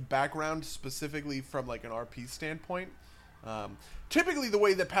like background specifically from like an RP standpoint. Typically, the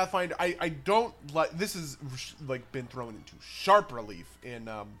way that Pathfinder, I don't like. This is like been thrown into sharp relief in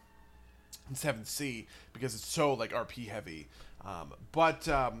 7th Sea because it's so like RP heavy. But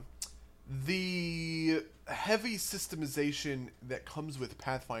the heavy systemization that comes with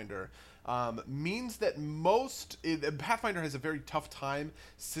Pathfinder means that Pathfinder has a very tough time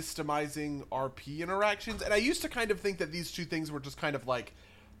systemizing RP interactions. And I used to kind of think that these two things were just kind of like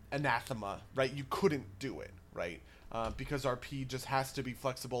anathema, right? You couldn't do it, right? Because RP just has to be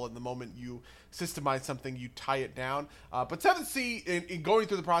flexible, and the moment you systemize something, you tie it down. But 7th Sea, in going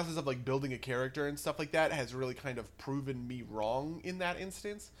through the process of like building a character and stuff like that, has really kind of proven me wrong in that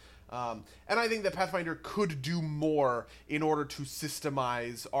instance. And I think that Pathfinder could do more in order to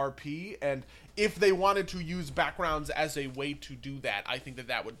systemize RP, and if they wanted to use backgrounds as a way to do that, I think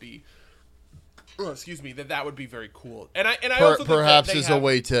that would be, that would be very cool. And I also perhaps think as a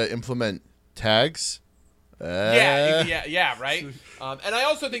way to implement tags. Yeah, right. And I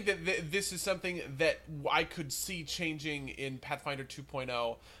also think that this is something that I could see changing in Pathfinder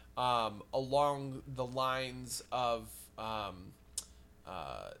 2.0 along the lines of so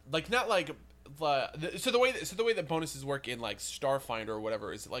the way that bonuses work in like Starfinder or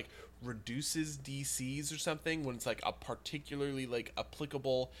whatever is it like reduces DCs or something when it's like a particularly like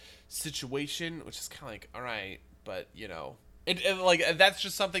applicable situation, which is kind of like, all right, but you know. It like that's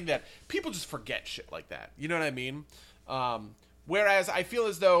just something that people just forget shit like that. You know what I mean? Whereas I feel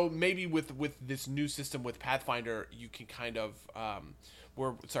as though maybe with this new system with Pathfinder, you can kind of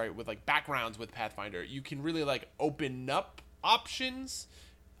with like backgrounds with Pathfinder, you can really like open up options,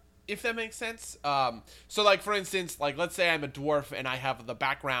 if that makes sense. So like for instance, like let's say I'm a dwarf and I have the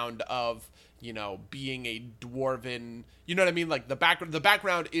background of, you know, being a dwarven, you know what I mean? Like the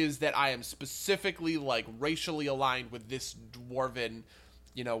background is that I am specifically like racially aligned with this dwarven,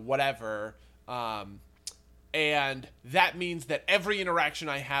 you know, whatever. And that means that every interaction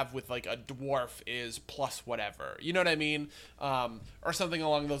I have with like a dwarf is plus whatever, you know what I mean? Or something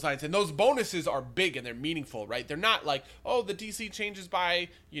along those lines. And those bonuses are big and they're meaningful, right? They're not like, oh, the DC changes by,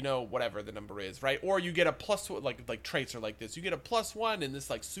 you know, whatever the number is, right? Or you get a plus, like traits are like this. You get a +1 in this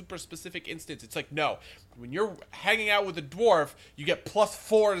like super specific instance. It's like, no, when you're hanging out with a dwarf, you get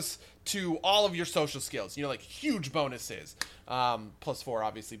 +4s to all of your social skills, you know, like huge bonuses. +4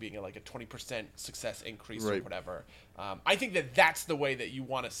 obviously being like a 20% success increase or whatever. I think that that's the way that you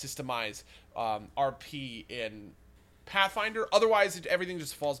want to systemize RP in Pathfinder. Otherwise, everything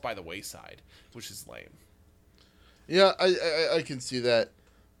just falls by the wayside, which is lame. Yeah, I can see that.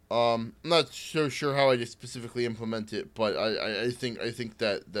 I'm not so sure how I just specifically implement it, but I think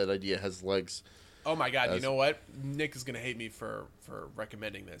that idea has legs. Oh my God! You know what? Nick is gonna hate me for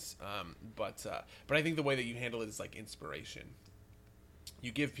recommending this, but I think the way that you handle it is like inspiration.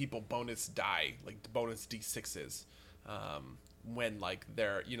 You give people bonus die, like bonus D6s, when like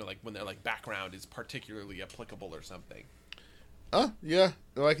their, you know, like when their like background is particularly applicable or something. Yeah,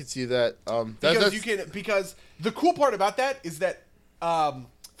 no, I can see that. Because the cool part about that is that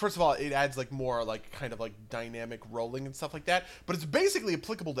first of all, it adds like more like kind of like dynamic rolling and stuff like that, but it's basically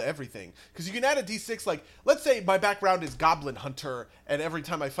applicable to everything because you can add a D6. Like let's say my background is Goblin Hunter, and every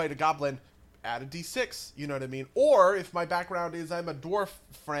time I fight a goblin, add a D6. You know what I mean? Or if my background is I'm a dwarf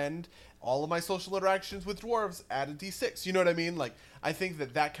friend, all of my social interactions with dwarves, add a D6. You know what I mean? Like I think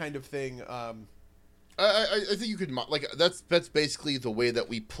that kind of thing. I think you could like that's basically the way that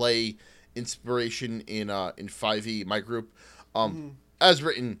we play inspiration in 5e, my group. As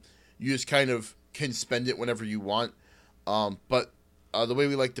written, you just kind of can spend it whenever you want. But the way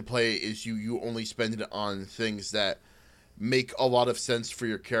we like to play is you only spend it on things that make a lot of sense for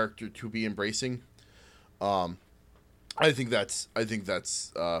your character to be embracing. I think that's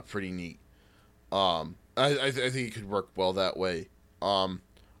pretty neat. I think it could work well that way. To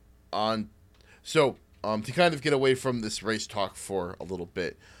kind of get away from this race talk for a little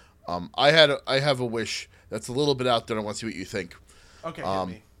bit, I have a wish that's a little bit out there. I want to see what you think. Okay, hit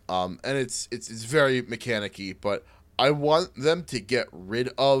me. And it's very mechanic-y, but I want them to get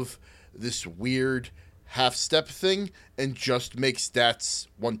rid of this weird half-step thing and just make stats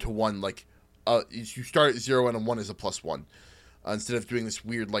 1-to-1. Like, you start at 0 and a 1 is a +1, instead of doing this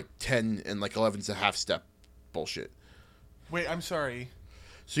weird like 10 and like 11's a half-step bullshit. Wait, I'm sorry.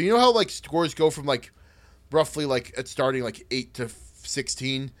 So you know how like scores go from like roughly like at starting like 8 to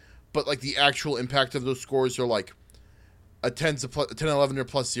 16, but like the actual impact of those scores are like a 10's a 10 and 11 are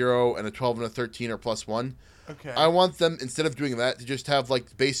 +0, and a 12 and a 13 are +1. Okay. I want them, instead of doing that, to just have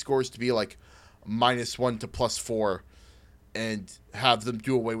like base scores to be like -1 to +4, and have them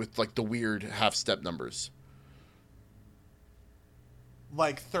do away with like the weird half step numbers.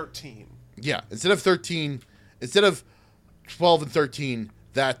 Like 13. Yeah, instead of 12 and 13,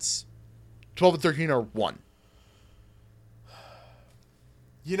 that's 12 and 13 are 1.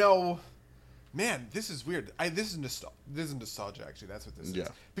 You know, man, this is weird. This is nostalgia, actually. That's what this is. Yeah.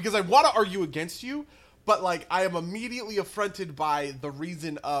 Because I want to argue against you, but like I am immediately affronted by the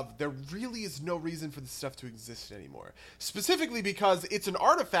reason of there really is no reason for this stuff to exist anymore. Specifically because it's an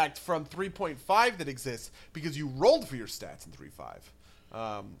artifact from 3.5 that exists because you rolled for your stats in 3.5.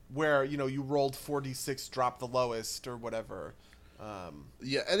 Where, you know, you rolled 4d6, dropped the lowest or whatever.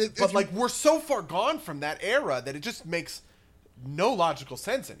 Yeah, and but like we're so far gone from that era that it just makes no logical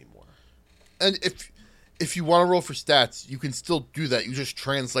sense anymore. And if you want to roll for stats, you can still do that. You just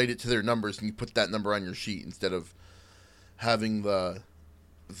translate it to their numbers and you put that number on your sheet instead of having the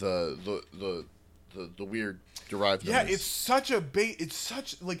weird derived numbers. Yeah, it's such a it's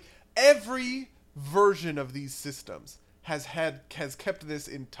such like every version of these systems has kept this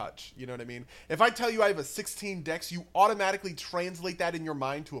in touch. You know what I mean? If I tell you I have a 16 dex, you automatically translate that in your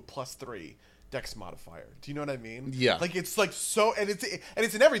mind to a +3 dex modifier. Do you know what I mean? Yeah. Like it's like so, and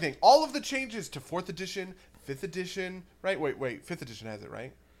it's in everything. All of the changes to 4th edition, 5th edition, right? Wait, 5th edition has it,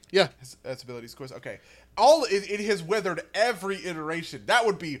 right? Yeah. Its ability scores. Okay. It has weathered every iteration. That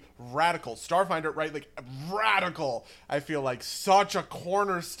would be radical. Starfinder, right? Like radical. I feel like such a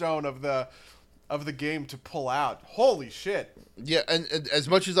cornerstone of the game to pull out. Holy shit. Yeah, and as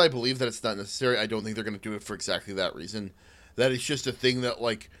much as I believe that it's not necessary, I don't think they're going to do it for exactly that reason. That it's just a thing that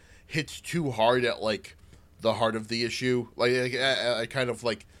like hits too hard at like the heart of the issue. Like I kind of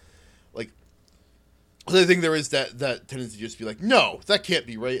like the thing there is that tendency to just be like, no, that can't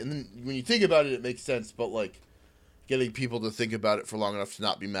be right. And then when you think about it, it makes sense. But like getting people to think about it for long enough to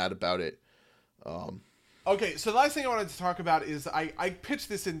not be mad about it. Okay, so the last thing I wanted to talk about is I pitched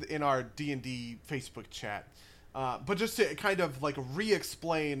this in our D&D Facebook chat, but just to kind of like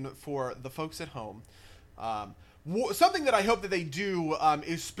re-explain for the folks at home, something that I hope that they do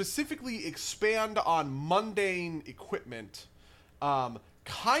is specifically expand on mundane equipment,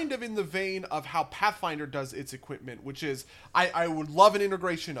 kind of in the vein of how Pathfinder does its equipment, which is I would love an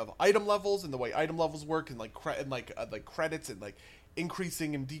integration of item levels and the way item levels work, and like credits and like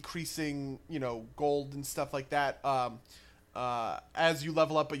increasing and decreasing, you know, gold and stuff like that as you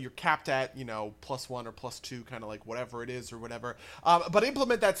level up, but you're capped at, you know, +1 or +2, kind of like whatever it is or whatever. But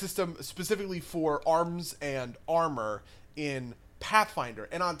implement that system specifically for arms and armor in Pathfinder.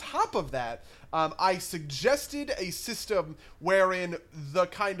 And on top of that, I suggested a system wherein the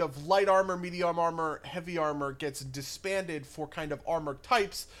kind of light armor, medium armor, heavy armor gets disbanded for kind of armor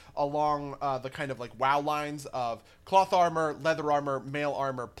types along the kind of like WoW lines of cloth armor, leather armor, mail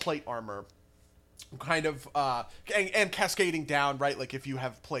armor, plate armor. Kind of and cascading down, right? Like if you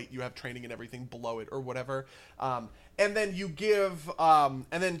have plate, you have training and everything below it or whatever. And then you give and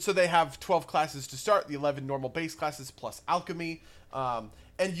then so they have 12 classes to start, the 11 normal base classes plus alchemy. And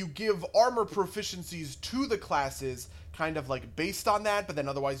you give armor proficiencies to the classes kind of like based on that, but then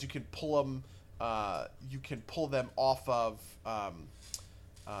otherwise you can pull them off of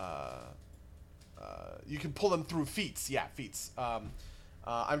you can pull them through feats. Yeah, feats.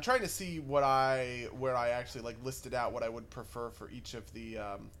 I'm trying to see where I actually like listed out what I would prefer for each of the.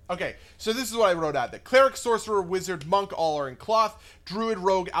 Okay, so this is what I wrote out: the cleric, sorcerer, wizard, monk, all are in cloth; druid,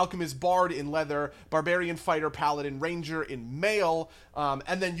 rogue, alchemist, bard in leather; barbarian, fighter, paladin, ranger in mail;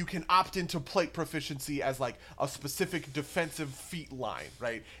 and then you can opt into plate proficiency as like a specific defensive feat line,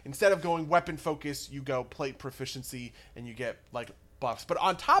 right? Instead of going weapon focus, you go plate proficiency, and you get like buffs. But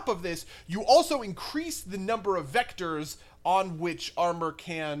on top of this, you also increase the number of vectors on which armor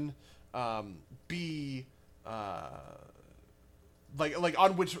can be like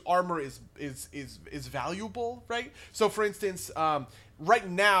on which armor is valuable, right? So for instance, right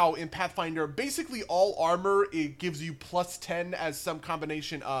now in Pathfinder, basically all armor, it gives you +10 as some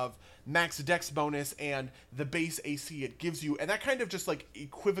combination of max dex bonus and the base AC it gives you, and that kind of just like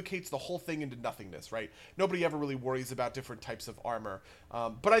equivocates the whole thing into nothingness, right? Nobody ever really worries about different types of armor.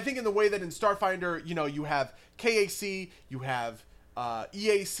 But I think in the way that in Starfinder, you know, you have KAC, you have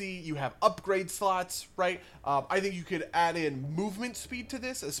EAC, you have upgrade slots, right? I think you could add in movement speed to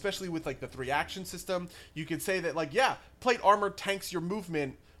this, especially with like the 3 action system. You could say that like, yeah, plate armor tanks your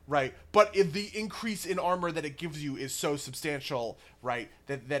movement right? But if the increase in armor that it gives you is so substantial, right,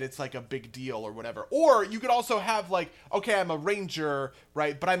 that it's like a big deal or whatever. Or you could also have like, okay, I'm a ranger,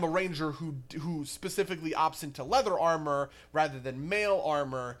 right, but I'm a ranger who specifically opts into leather armor rather than mail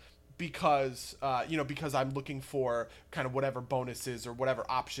armor, because because I'm looking for kind of whatever bonuses or whatever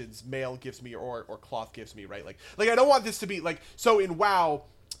options mail gives me or cloth gives me, right? Like I don't want this to be like, so in WoW,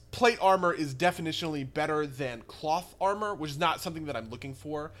 plate armor is definitionally better than cloth armor, which is not something that I'm looking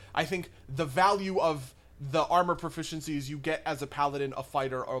for. I think the value of the armor proficiencies you get as a paladin, a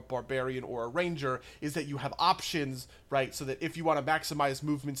fighter, or a barbarian, or a ranger is that you have options, right? So that if you want to maximize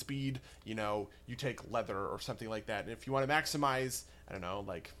movement speed, you take leather or something like that. And if you want to maximize, I don't know,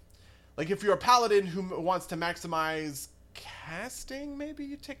 like if you're a paladin who wants to maximize casting, maybe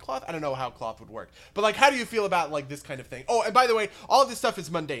you take cloth. I don't know how cloth would work, but like, how do you feel about like this kind of thing? Oh, and by the way, all of this stuff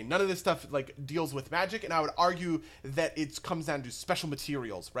is mundane. None of this stuff like deals with magic, and I would argue that it comes down to special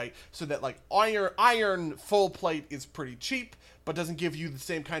materials, right? So that like iron full plate is pretty cheap, but doesn't give you the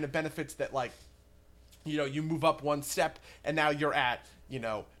same kind of benefits that like, you move up one step and now you're at,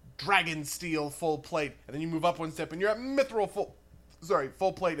 dragon steel full plate, and then you move up one step and you're at mithril full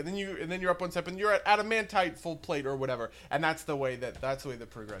plate, and then you're up one step and you're at adamantite full plate or whatever, and that's the way that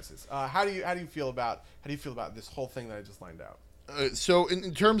progresses. How do you feel about this whole thing that I just lined out? So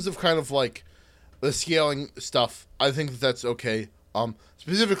in terms of kind of like the scaling stuff, I think that's okay.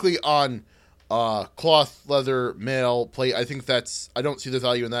 Specifically on cloth, leather, mail, plate, I think I don't see the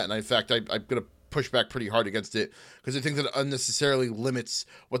value in that, and in fact I'm gonna push back pretty hard against it, because I think that it unnecessarily limits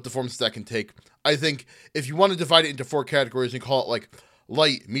what the forms that can take. I think if you want to divide it into 4 categories and call it like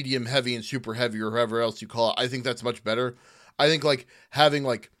light, medium, heavy, and super heavy, or however else you call it, I think that's much better. I think like having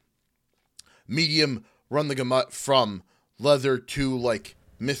like medium run the gamut from leather to like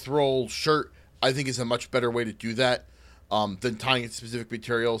mithril shirt, I think is a much better way to do that than tying it to specific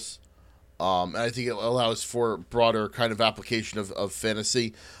materials. And I think it allows for broader kind of application of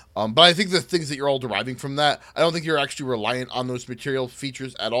fantasy. But I think the things that you're all deriving from that, I don't think you're actually reliant on those material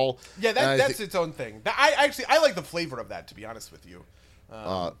features at all. Yeah, that's its own thing. I like the flavor of that, to be honest with you,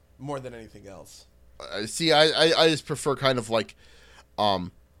 more than anything else. I just prefer kind of like,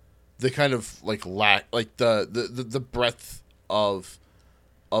 the kind of like the breadth of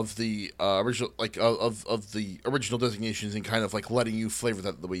the original, like of the original designations, and kind of like letting you flavor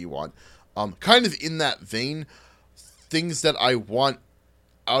that the way you want. Kind of in that vein, things that I want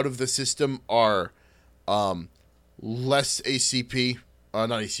out of the system are less ACP,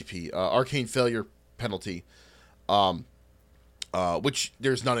 arcane failure penalty, which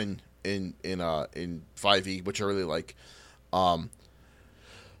there's none in 5e, which I really like.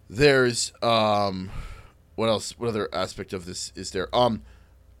 There's what else? What other aspect of this is there?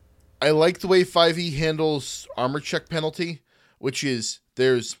 I like the way 5e handles armor check penalty, which is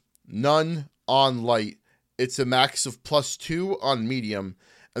there's none on light. It's a max of +2 on medium.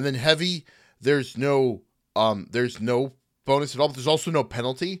 And then heavy, there's no bonus at all, but there's also no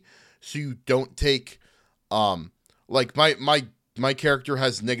penalty. So you don't take, like my character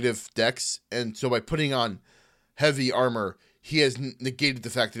has negative dex, and so by putting on heavy armor, he has negated the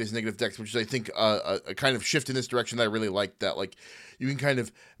fact that he has negative dex, which is, I think, a kind of shift in this direction that I really like, that like you can kind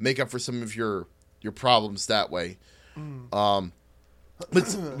of make up for some of your problems that way.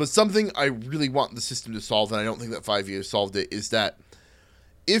 But something I really want the system to solve, and I don't think that 5e has solved it, is that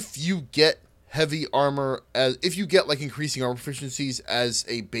if you get heavy armor, if you get like increasing armor proficiencies as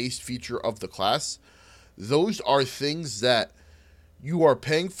a base feature of the class, those are things that you are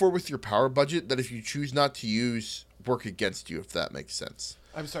paying for with your power budget that if you choose not to use, work against you, if that makes sense.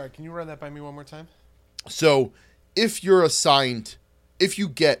 I'm sorry, can you run that by me one more time? So if you're assigned, if you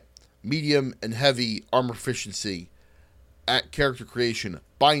get medium and heavy armor proficiency at character creation,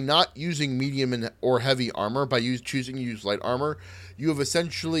 by not using medium or heavy armor, by choosing to use light armor, you have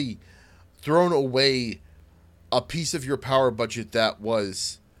essentially thrown away a piece of your power budget that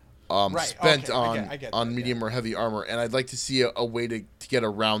was spent on medium or heavy armor, and I'd like to see a way to get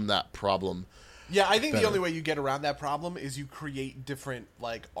around that problem. Yeah, I think the only way you get around that problem is you create different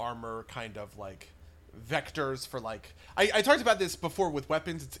like armor kind of like vectors for like I talked about this before with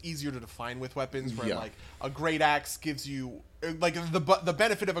weapons. It's easier to define with weapons, where like a great axe gives you like the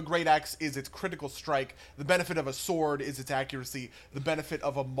benefit of a great axe is its critical strike, the benefit of a sword is its accuracy, the benefit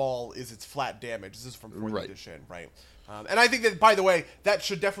of a maul is its flat damage. This is from 4th edition, right? And I think that, by the way, that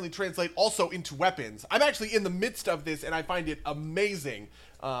should definitely translate also into weapons. I'm actually in the midst of this, and I find it amazing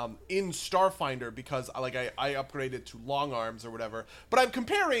in Starfinder, because I upgraded to long arms or whatever. But I'm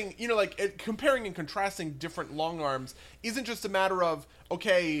comparing, comparing and contrasting different long arms isn't just a matter of,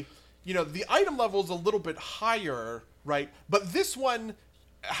 okay, the item level is a little bit higher, right? But this one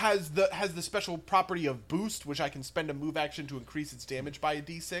has the special property of boost, which I can spend a move action to increase its damage by a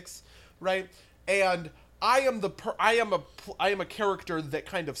d6, right? And I am a character that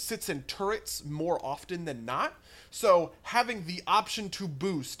kind of sits in turrets more often than not. So having the option to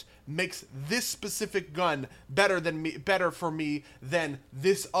boost makes this specific gun better for me than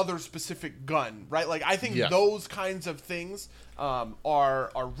this other specific gun, right? Like, I think those kinds of things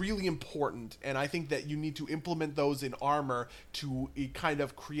are really important, and I think that you need to implement those in armor to kind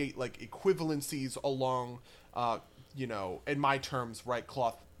of create like equivalencies along, in my terms, right,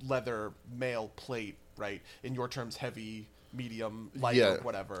 cloth, leather, mail, plate, right? In your terms, heavy, medium, light, or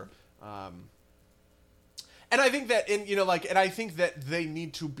whatever. And I think that and I think that they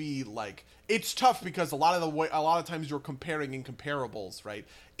need to be like, it's tough because a lot of times you're comparing incomparables, right?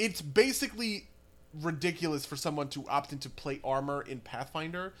 It's basically ridiculous for someone to opt into plate armor in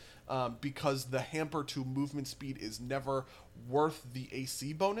Pathfinder because the hamper to movement speed is never worth the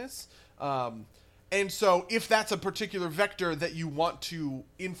AC bonus. And so if that's a particular vector that you want to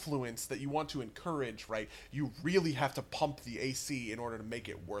influence, that you want to encourage, right, you really have to pump the AC in order to make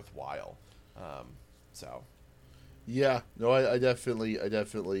it worthwhile. Yeah, no, I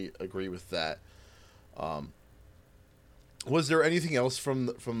definitely agree with that. Was there anything else from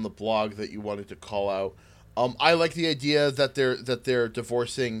the blog that you wanted to call out? I like the idea that they're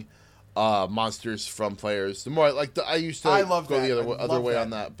divorcing monsters from players. The more I used to go the other way on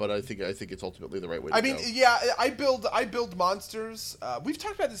that, but I think it's ultimately the right way to go. Yeah, I build monsters. We've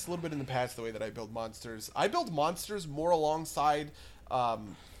talked about this a little bit in the past, the way that I build monsters. I build monsters more alongside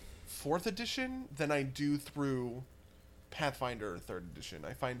 4th edition than I do through Pathfinder 3rd edition.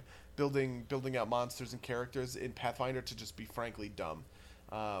 I find building out monsters and characters in Pathfinder to just be frankly dumb.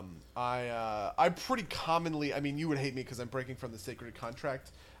 I pretty commonly, you would hate me because I'm breaking from the sacred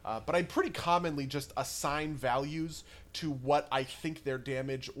contract, but I pretty commonly just assign values to what I think their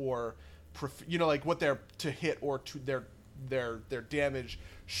damage or what they're to hit or to their damage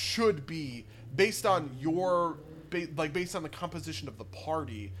should be based on based on the composition of the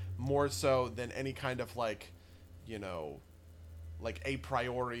party more so than any kind of a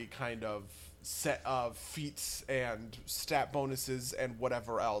priori kind of set of feats and stat bonuses and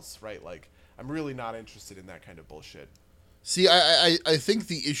whatever else, right? Like, I'm really not interested in that kind of bullshit. See, I think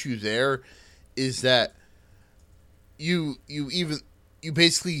the issue there is that you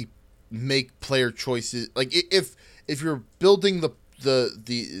basically make player choices. Like, if you're building the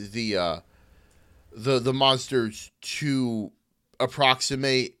monsters to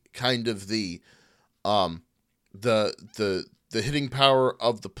approximate kind of the hitting power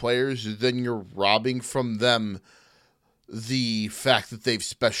of the players, then you're robbing from them the fact that they've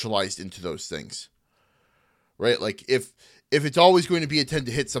specialized into those things, right? Like, if it's always going to be a 10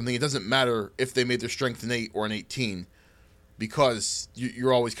 to hit something, it doesn't matter if they made their strength an 8 or an 18, because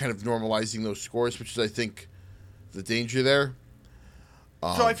you're always kind of normalizing those scores, which is, I think, the danger there.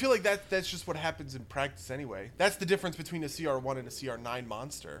 So I feel like that's just what happens in practice anyway. That's the difference between a CR1 and a CR9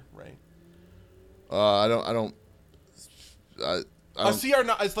 monster, right? A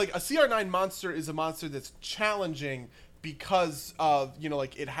CR9 monster is a monster that's challenging because of,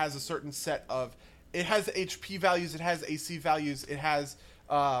 it has a certain set of, it has HP values, it has AC values, it has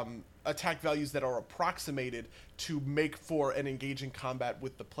attack values that are approximated to make for an engaging combat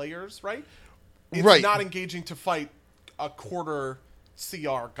with the players, right? It's not engaging to fight a quarter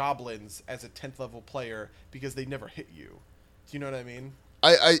CR goblins as a 10th level player because they never hit you. Do you know what I mean?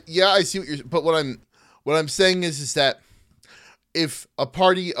 I see what you're, but what I'm saying is that if a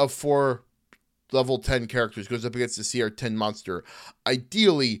party of 4 level 10 characters goes up against a CR10 monster,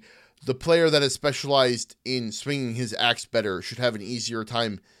 ideally the player that is specialized in swinging his axe better should have an easier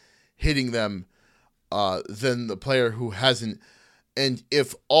time hitting them than the player who hasn't. And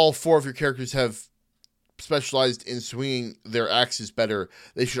if all 4 of your characters have specialized in swinging their axes better,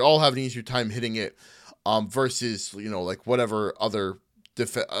 they should all have an easier time hitting it versus, whatever other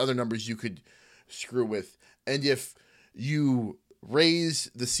numbers you could screw with. And if you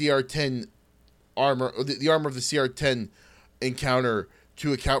raise the CR10 armor, or the armor of the CR10 encounter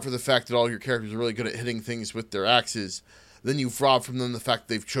to account for the fact that all your characters are really good at hitting things with their axes, then you've robbed from them the fact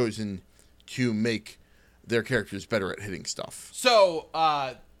they've chosen to make their characters better at hitting stuff. So,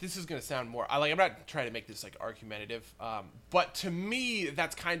 this is going to sound more, I'm not trying to make this argumentative, but to me,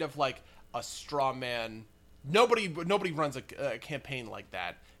 that's kind of like a straw man. Nobody runs a campaign like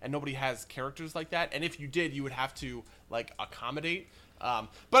that, and nobody has characters like that. And if you did, you would have to accommodate. But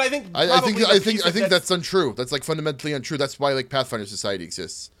I think that's untrue. That's fundamentally untrue. That's why Pathfinder Society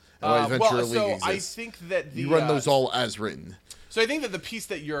exists. And League exists. I think that you run those all as written. So I think that the piece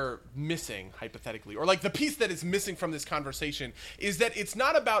that you're missing, hypothetically, or like the piece that is missing from this conversation, is that it's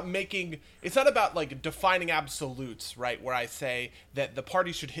not about like defining absolutes, right? Where I say that the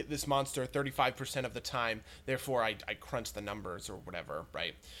party should hit this monster 35% of the time, therefore I crunch the numbers or whatever,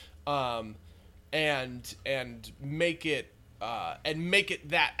 right? And make it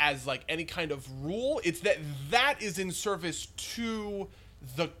that as like any kind of rule. It's that is in service to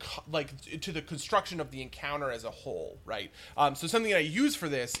the construction of the encounter as a whole, right? So something that I use for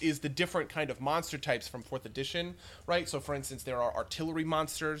this is the different kind of monster types from 4th edition, right? So for instance, there are artillery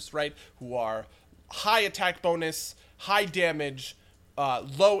monsters, right, who are high attack bonus, high damage,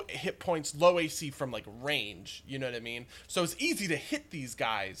 low hit points, low AC from like range, you know what I mean? So it's easy to hit these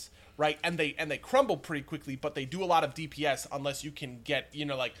guys, right? And they crumble pretty quickly, but they do a lot of DPS unless you can get,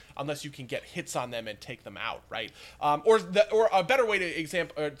 unless you can get hits on them and take them out, right? Or a better way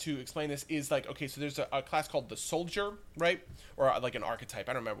to explain this is like, okay, so there's a class called the Soldier, right? Or like an archetype.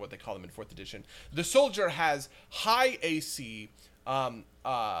 I don't remember what they call them in 4th edition. The Soldier has high AC,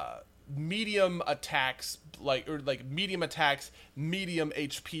 medium attacks, medium attacks, medium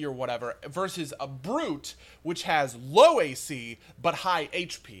HP or whatever, versus a Brute, which has low AC but high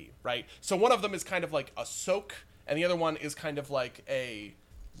HP, right? So one of them is kind of like a soak, and the other one is kind of like a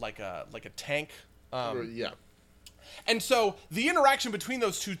tank. Yeah. And so the interaction between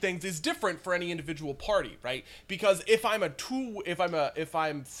those two things is different for any individual party, right? Because if I'm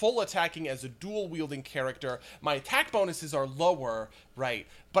full attacking as a dual wielding character, my attack bonuses are lower, right?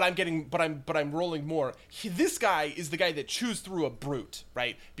 But I'm rolling more. This guy is the guy that chews through a Brute,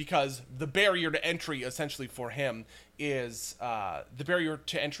 right? Because the barrier to entry essentially for him is the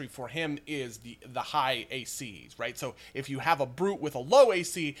high ACs, right? So if you have a Brute with a low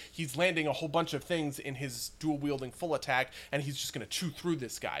AC, he's landing a whole bunch of things in his dual wielding full attack, and he's just going to chew through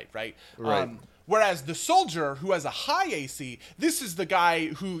this guy, right? Right. Whereas the Soldier, who has a high AC, this is the guy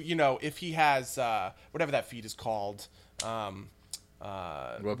who, if he has whatever that feat is called,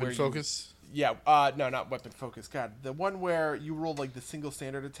 Weapon focus? No, not weapon focus. God, the one where you roll like the single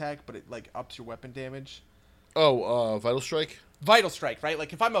standard attack, but it like ups your weapon damage. Oh, Vital Strike? Vital Strike, right?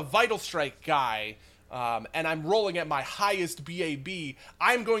 Like if I'm a Vital Strike guy, and I'm rolling at my highest BAB,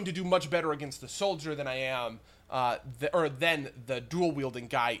 I'm going to do much better against the Soldier than I am, than the dual wielding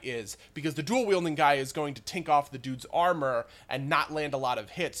guy is, because the dual wielding guy is going to tink off the dude's armor and not land a lot of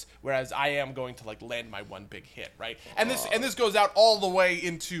hits, whereas I am going to like land my one big hit, right? And this goes out all the way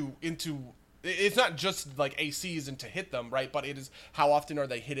into. It's not just like ACs and to hit them, right? But it is how often are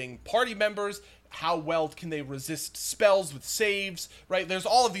they hitting party members? How well can they resist spells with saves, right? There's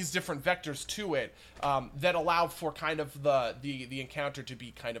all of these different vectors to it that allow for kind of the encounter to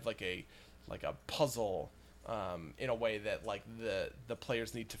be kind of like a puzzle in a way that like the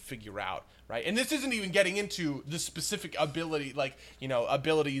players need to figure out, right? And this isn't even getting into the specific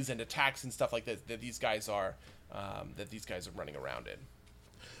abilities and attacks and stuff like that these guys are running around in.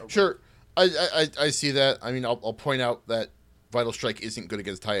 Sure. I see that. I mean, I'll point out that Vital Strike isn't good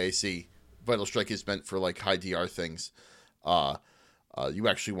against high AC. Vital Strike is meant for like high DR things. You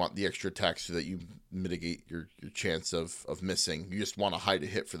actually want the extra attack so that you mitigate your chance of missing. You just want a high to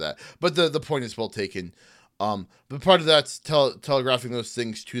hit for that. But the point is well taken. But part of that's telegraphing those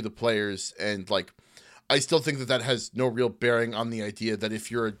things to the players, and like I still think that has no real bearing on the idea that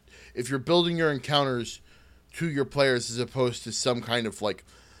if you're building your encounters to your players as opposed to some kind of like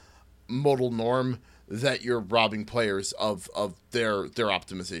modal norm, that you're robbing players of their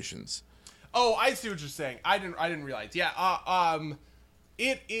optimizations. Oh, I see what you're saying. I didn't realize. Yeah.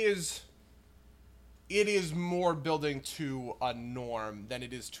 It is more building to a norm than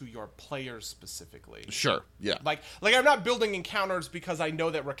it is to your players specifically. Sure. Yeah. Like I'm not building encounters because I know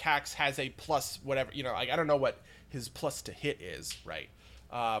that Rakax has a plus whatever, like I don't know what his plus to hit is, right?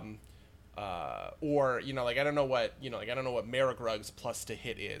 Or like I don't know what Maragrug's plus to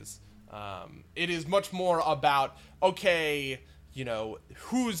hit is. It is much more about, okay,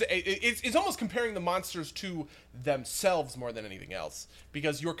 it's almost comparing the monsters to themselves more than anything else,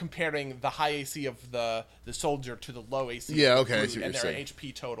 because you're comparing the high AC of the Soldier to the low AC of the Brute, and their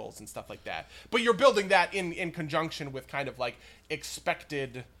HP totals and stuff like that. But you're building that in conjunction with kind of like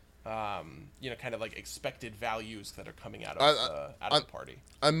expected kind of like expected values that are coming out of the party.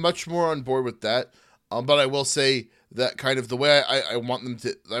 I'm much more on board with that. But I will say that kind of the way I would want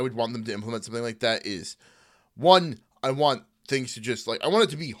them to implement something like that is, one, I want things to just like, I want it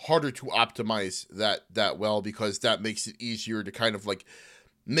to be harder to optimize that well, because that makes it easier to kind of like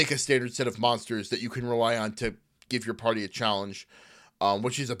make a standard set of monsters that you can rely on to give your party a challenge,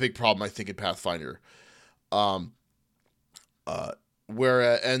 which is a big problem I think in Pathfinder. And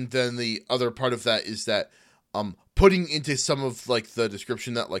then the other part of that is that putting into some of like the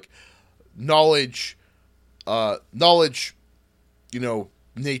description that like knowledge,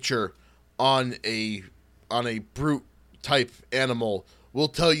 nature on a brute type animal will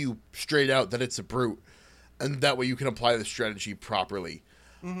tell you straight out that it's a brute, and that way you can apply the strategy properly.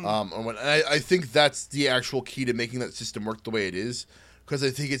 And I think that's the actual key to making that system work the way it is, because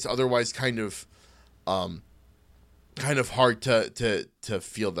I think it's otherwise kind of hard to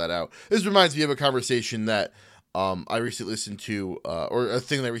feel that out. This reminds me of a conversation that I recently listened to, or a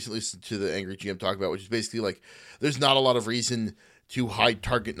thing that I recently listened to the Angry GM talk about, which is basically like there's not a lot of reason to hide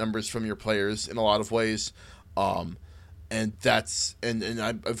target numbers from your players in a lot of ways. And that's and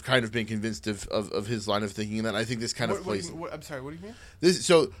I've kind of been convinced of his line of thinking, and that I think this kind of plays. I'm sorry. What do you mean?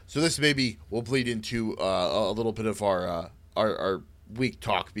 This maybe will bleed into a little bit of our week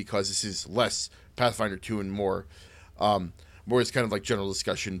talk, because this is less Pathfinder 2 and more it's kind of like general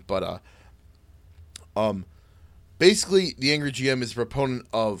discussion. But basically, the Angry GM is a proponent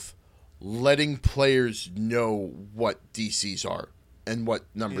of letting players know what DCs are and what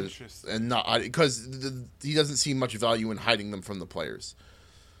numbers, and not because he doesn't see much value in hiding them from the players.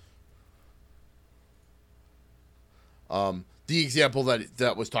 The example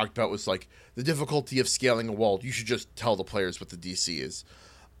that was talked about was like the difficulty of scaling a wall. You should just tell the players what the DC is.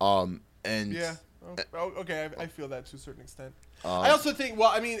 Yeah. Okay, I feel that to a certain extent. I also think, well,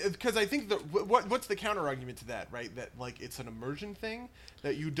 I mean, because I think what's the counter argument to that, right? That like it's an immersion thing,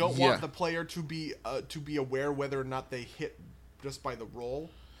 that you don't want the player to be aware whether or not they hit just by the roll.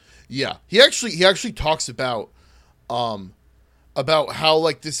 Yeah, he actually talks about how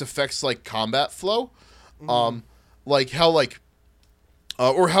like this affects like combat flow, like how like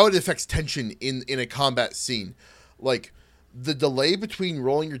or how it affects tension in a combat scene, like the delay between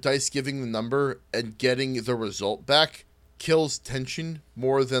rolling your dice, giving the number, and getting the result back kills tension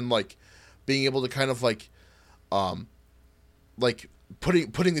more than like being able to kind of like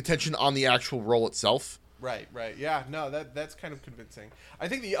putting the tension on the actual roll itself. Right. Yeah, no, that's kind of convincing. I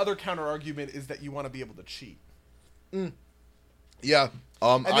think the other counter argument is that you want to be able to cheat. Yeah.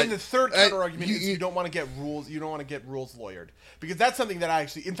 And then the third counter argument is you don't want to get rules. You don't want to get rules lawyered, because that's something that I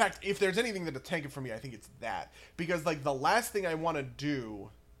actually, in fact, if there's anything that's tanking for me, I think it's that, because like the last thing I want to do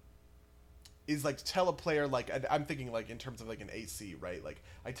is like tell a player, like I'm thinking like in terms of like an AC, right? Like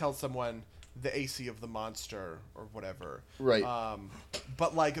I tell someone the AC of the monster or whatever, right?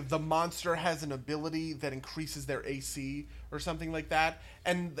 But like the monster has an ability that increases their AC or something like that,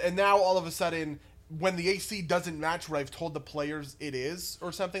 and now all of a sudden, when the AC doesn't match what I've told the players it is,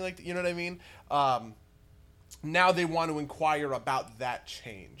 or something like that, you know what I mean? Now they want to inquire about that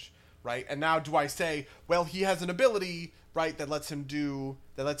change, right? And now do I say, well, he has an ability, right, that lets him do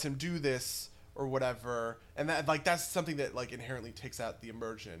this or whatever, and that like that's something that like inherently takes out the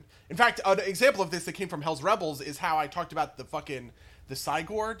immersion. In fact, an example of this that came from Hell's Rebels is how I talked about the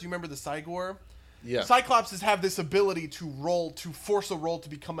Cygor. Do you remember the Cygor? Yeah. Cyclopses have this ability to force a roll to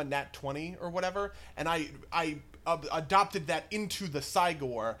become a nat 20 or whatever, and I adopted that into the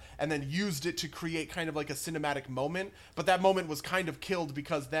Cygor and then used it to create kind of like a cinematic moment, but that moment was kind of killed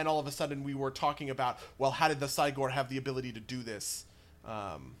because then all of a sudden we were talking about, well, how did the Cygor have the ability to do this?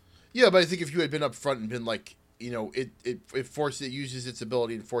 Yeah, but I think if you had been up front and been like, you know, it uses its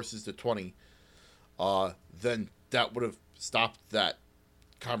ability and forces the 20, then that would have stopped that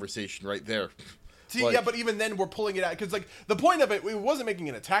conversation right there. See, like, yeah, but even then we're pulling it out because like the point of it wasn't making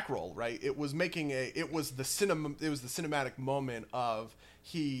an attack roll, right? It was the cinematic moment of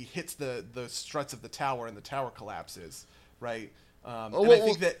he hits the struts of the tower and the tower collapses, right? I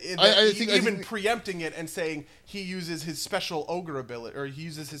think that even preempting it and saying he uses his special ogre ability or he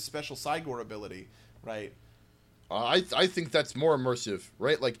uses his special Cygor ability, right? I think that's more immersive,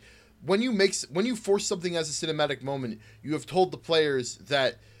 right? Like when you force something as a cinematic moment, you have told the players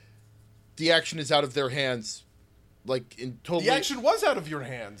that the action is out of their hands, like in totally. The action was out of your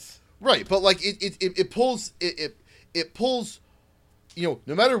hands, right? But like it pulls, you know,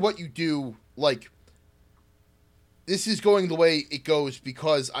 no matter what you do, like this is going the way it goes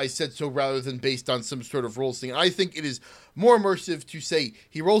because I said so, rather than based on some sort of rules thing. And I think it is more immersive to say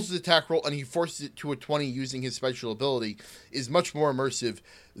he rolls his attack roll and he forces it to a 20 using his special ability is much more immersive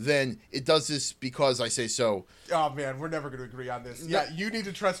than it does this because I say so. Oh man, we're never going to agree on this. Yeah, you need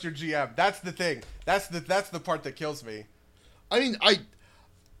to trust your GM. That's the thing. That's the part that kills me. I mean,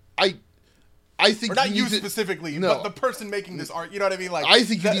 I think, or not you specifically, but the person making this art. You know what I mean? Like, I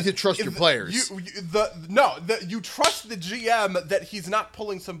think you need to trust your players. You trust the GM that he's not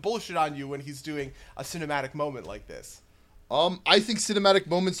pulling some bullshit on you when he's doing a cinematic moment like this. I think cinematic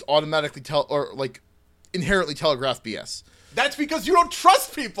moments automatically inherently telegraph BS. That's because you don't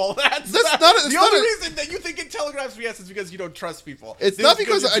trust people. That's not the only reason that you think it telegraphs BS is because you don't trust people. It's not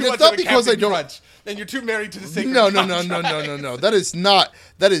because I don't. Then you're too married to the sacred No. That is not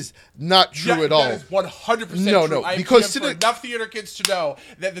true at all. That is 100% true. No. Because for enough theater kids to know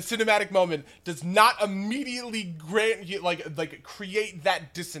that the cinematic moment does not immediately grant you like create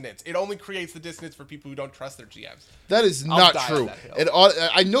that dissonance. It only creates the dissonance for people who don't trust their GMs. That is not true.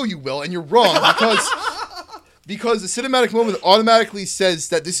 I know you will, and you're wrong because the cinematic moment automatically says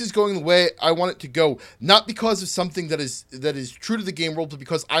that this is going the way I want it to go, not because of something that is true to the game world, but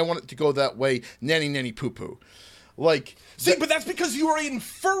because I want it to go that way. Nanny poo poo. But that's because you are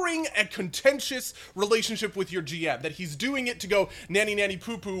inferring a contentious relationship with your GM, that he's doing it to go nanny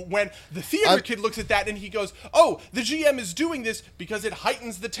poo poo, when the theater kid looks at that and he goes, oh, the GM is doing this because it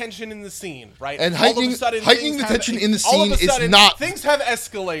heightens the tension in the scene, right? And heightening the tension in the scene is not... Things have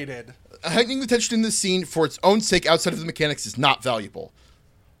escalated. Heightening the tension in the scene for its own sake outside of the mechanics is not valuable.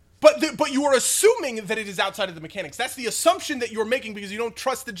 But you are assuming that it is outside of the mechanics. That's the assumption that you're making because you don't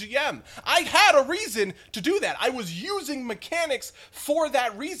trust the GM. I had a reason to do that. I was using mechanics for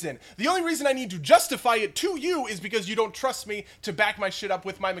that reason. The only reason I need to justify it to you is because you don't trust me to back my shit up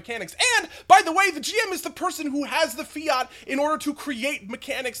with my mechanics. And, by the way, the GM is the person who has the fiat in order to create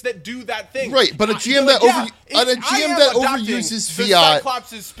mechanics that do that thing. Right, but a GM that overuses fiat...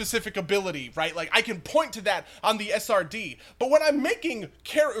 Cyclops' specific ability, right? Like, I can point to that on the SRD. But when I'm making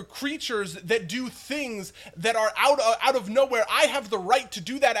creatures that do things that are out of nowhere, I have the right to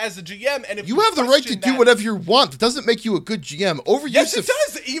do that as a GM. And if you have the right to do whatever you want, it doesn't make you a good GM. Yes, it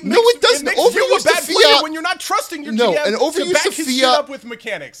does. It doesn't. It makes you a bad player when you're not trusting your GM and to back his shit up with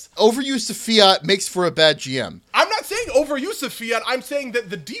mechanics. Overuse of fiat makes for a bad GM. I'm not saying overuse of fiat. I'm saying that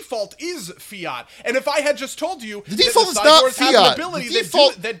the default is fiat. And if I had just told you the default is not fiat.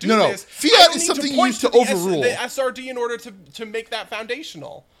 This, fiat is something you use to overrule the SRD in order to make that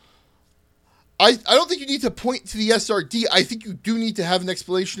foundational. I don't think you need to point to the SRD. I think you do need to have an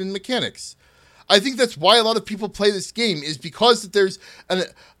explanation in mechanics. I think that's why a lot of people play this game, is because that there's a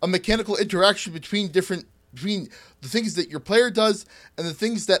mechanical interaction between the things that your player does and the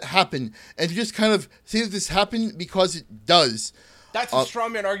things that happen. And you just kind of say that this happened because it does. That's a straw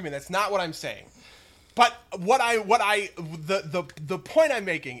man argument. That's not what I'm saying. But the point I'm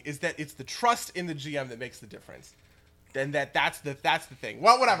making is that it's the trust in the GM that makes the difference. And that's the thing.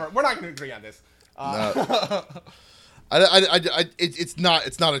 Well, whatever. We're not going to agree on this. No.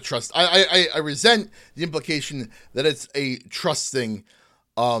 It's not a trust. I resent the implication that it's a trust thing.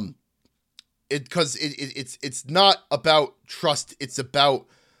 Because it's not about trust. It's about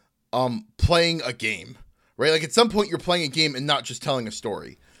playing a game, right? Like, at some point you're playing a game and not just telling a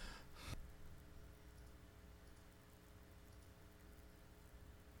story.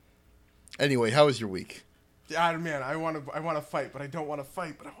 Anyway, how was your week? Man, I want to fight, but I don't want to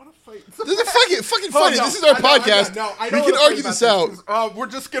fight. But I want to fight. Fucking fight. This is our podcast. We can argue this out. We're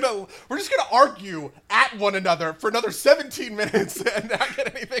just gonna argue at one another for another 17 minutes and not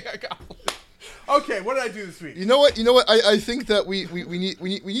get anything accomplished. Okay, what did I do this week? You know what? I think that we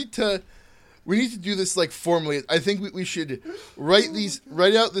need to do this, like, formally. I think we should write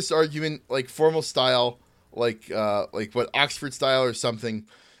out this argument, like, formal style, like what, Oxford style or something,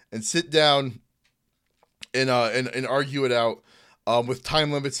 and sit down and argue it out with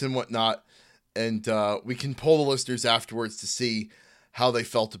time limits and whatnot, and we can poll the listeners afterwards to see how they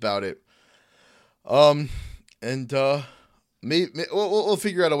felt about it. Maybe we'll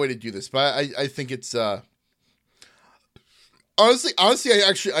figure out a way to do this, but I think it's honestly I'm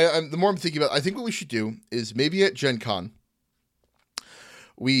the more I'm thinking about it, I think what we should do is maybe at Gen Con,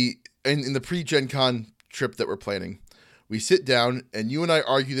 in the pre-Gen Con trip that we're planning, we sit down and you and I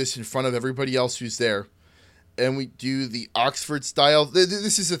argue this in front of everybody else who's there. And we do the Oxford style.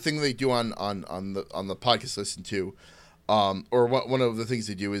 This is a thing they do on the podcast listen to, or one of the things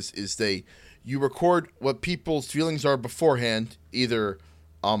they do is you record what people's feelings are beforehand, either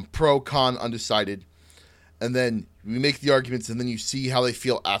pro, con, undecided, and then we make the arguments, and then you see how they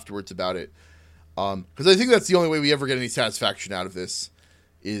feel afterwards about it. Because I think that's the only way we ever get any satisfaction out of this,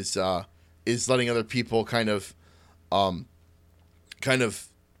 is letting other people kind of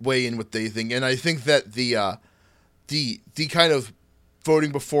weigh in what they think. And I think that the kind of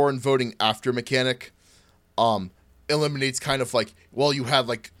voting before and voting after mechanic eliminates kind of like, well, you had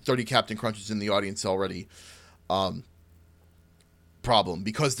like 30 Captain Crunches in the audience already problem,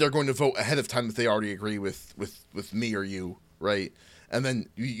 because they're going to vote ahead of time if they already agree with me or you, right? And then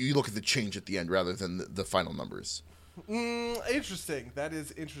you look at the change at the end rather than the final numbers. Interesting. That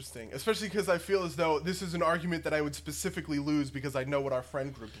is interesting, especially because I feel as though this is an argument that I would specifically lose because I know what our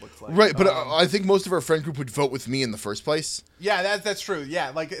friend group looks like. Right, but I think most of our friend group would vote with me in the first place. Yeah, that's true.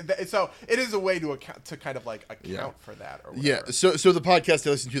 Yeah, like so it is a way to account to kind of like account for that. Or whatever. Yeah. So the podcast I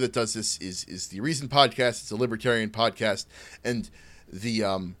listen to that does this is the Reason podcast. It's a libertarian podcast, and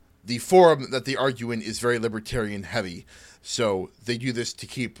the forum that they argue in is very libertarian heavy. So they do this to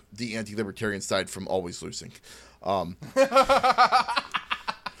keep the anti-libertarian side from always losing. That's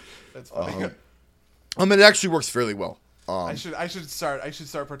funny. It actually works fairly well. I should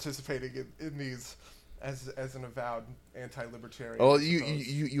start participating in these as an avowed anti-libertarian. Well,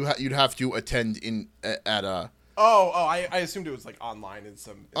 you'd have to attend at a. I assumed it was like online in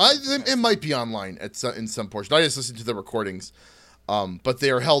some. It might be online in some portion. I just listened to the recordings, but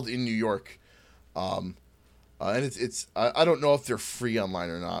they are held in New York, and it's I don't know if they're free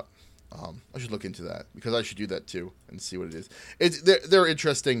online or not. I should look into that because I should do that too and see what it is. They're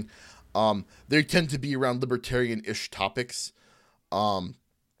interesting. They tend to be around libertarian-ish topics.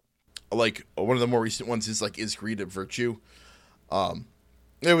 Like one of the more recent ones is like, is greed a virtue?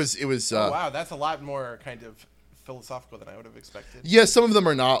 It was. Wow, that's a lot more kind of philosophical than I would have expected. Yeah, some of them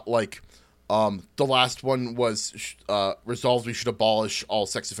are not. Like, the last one was resolved we should abolish all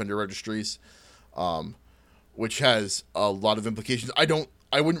sex offender registries, which has a lot of implications.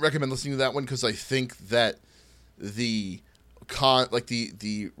 I wouldn't recommend listening to that one because I think that the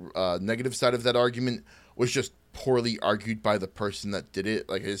negative side of that argument was just poorly argued by the person that did it.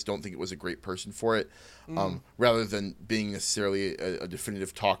 Like, I just don't think it was a great person for it. Rather than being necessarily a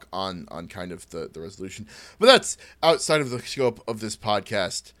definitive talk on kind of the resolution. But that's outside of the scope of this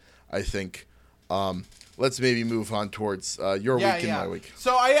podcast, I think. Let's maybe move on towards your week and my week.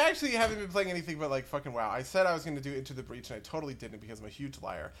 So I actually haven't been playing anything but like fucking WoW. I said I was going to do Into the Breach, and I totally didn't because I'm a huge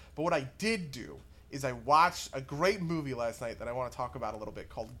liar. But what I did do is I watched a great movie last night that I want to talk about a little bit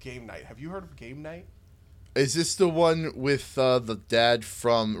called Game Night. Have you heard of Game Night? Is this the one with the dad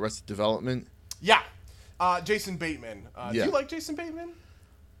from Arrested Development? Yeah. Jason Bateman. Do you like Jason Bateman?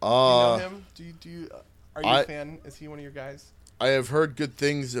 Do you know him? Are you a fan? Is he one of your guys? I have heard good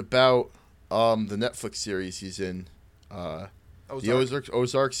things about the Netflix series he's in. The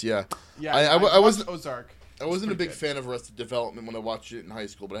Ozarks, yeah. Yeah, I wasn't Ozark. I wasn't a big fan of Arrested Development when I watched it in high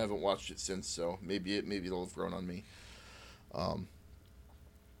school, but I haven't watched it since, so maybe it'll have grown on me. I'm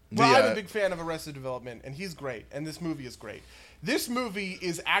a big fan of Arrested Development, and he's great, and this movie is great. This movie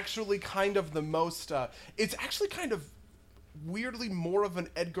is actually kind of the most... it's actually kind of weirdly more of an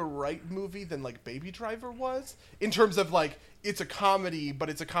Edgar Wright movie than, like, Baby Driver was, in terms of, like, it's a comedy, but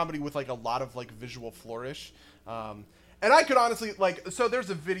it's a comedy with, like, a lot of, like, visual flourish. And I could honestly, like... So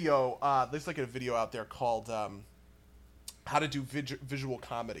there's a video... there's, like, a video out there called... how to do visual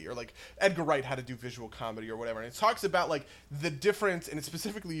comedy, or like Edgar Wright how to do visual comedy or whatever, and it talks about like the difference, and it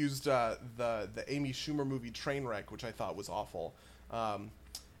specifically used the Amy Schumer movie Trainwreck, which I thought was awful,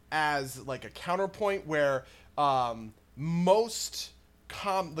 as like a counterpoint where most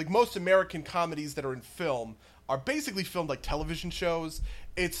American comedies that are in film are basically filmed like television shows.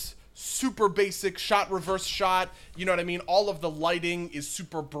 It's super basic shot, reverse shot, you know what I mean? All of the lighting is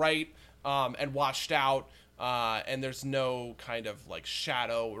super bright and washed out. And there's no kind of like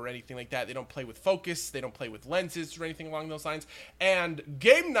shadow or anything like that. They don't play with focus. They don't play with lenses or anything along those lines. And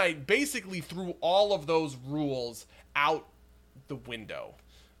Game Night basically threw all of those rules out the window.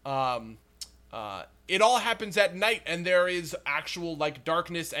 It all happens at night, and there is actual like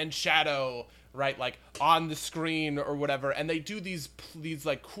darkness and shadow, right? Like on the screen or whatever. And they do these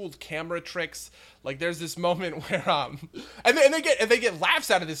like cool camera tricks. Like there's this moment where and they get laughs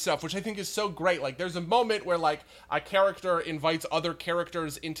out of this stuff, which I think is so great. Like there's a moment where like a character invites other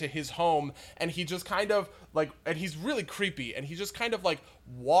characters into his home, and he just kind of like, and he's really creepy, and he just kind of like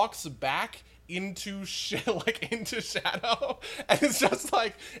walks back into shadow, and it's just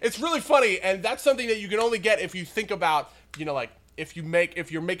like, it's really funny. And that's something that you can only get if you think about, you know, like if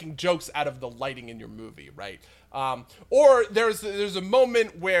you're making jokes out of the lighting in your movie, right? Or there's a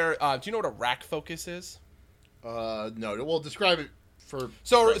moment where do you know what a rack focus is? No. Well, describe it for.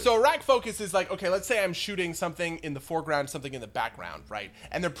 So a rack focus is like, okay, let's say I'm shooting something in the foreground, something in the background, right?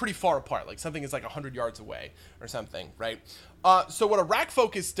 And they're pretty far apart. Like something is like 100 yards away or something, right? So what a rack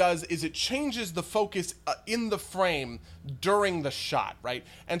focus does is it changes the focus in the frame during the shot, right?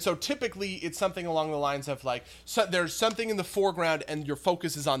 And so typically it's something along the lines of like, so there's something in the foreground and your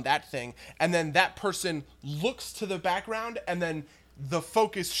focus is on that thing, and then that person looks to the background, and then the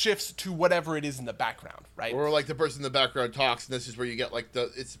focus shifts to whatever it is in the background, right? Or like the person in the background talks, and this is where you get like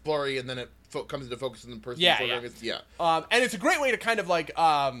it's blurry, and then it comes into focus on the person. And it's a great way to kind of like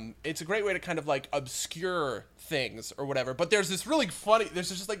obscure things or whatever. But there's this really funny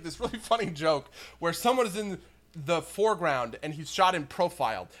joke where someone is in the foreground and he's shot in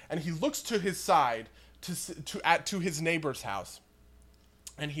profile, and he looks to his side to his neighbor's house.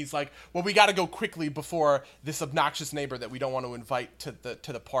 And he's like, well, we got to go quickly before this obnoxious neighbor that we don't want to invite to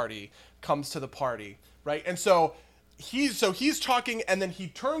the party comes to the party, right? And so he's talking, and then he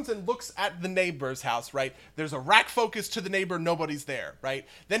turns and looks at the neighbor's house, right? There's a rack focus to the neighbor, nobody's there, right?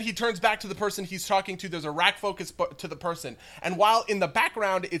 Then he turns back to the person he's talking to, there's a rack focus to the person. And while in the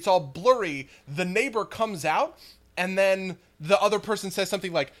background it's all blurry, the neighbor comes out, and then the other person says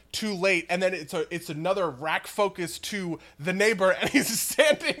something like "too late," and then it's another rack focus to the neighbor, and he's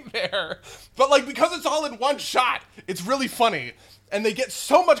standing there. But like, because it's all in one shot, it's really funny, and they get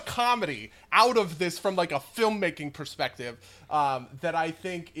so much comedy out of this from like a filmmaking perspective that I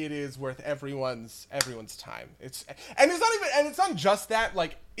think it is worth everyone's time. It's not just that.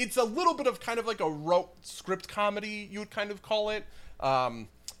 Like, it's a little bit of kind of like a rote script comedy, you would kind of call it.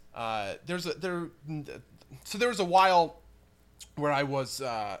 So there was a while where I was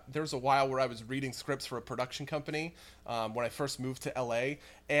reading scripts for a production company when I first moved to LA,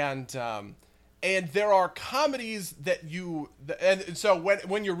 and there are comedies and so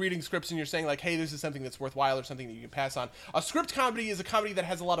when you're reading scripts and you're saying like, hey, this is something that's worthwhile or something that you can pass on. A script comedy is a comedy that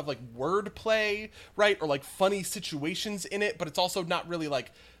has a lot of like wordplay, right, or like funny situations in it, but it's also not really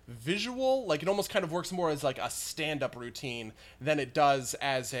like visual. Like, it almost kind of works more as like a stand-up routine than it does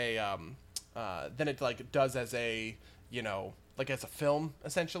as a like as a film,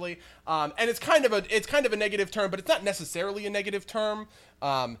 essentially. And it's kind of a negative term, but it's not necessarily a negative term.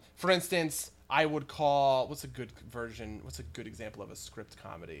 For instance, I would call, what's a good example of a script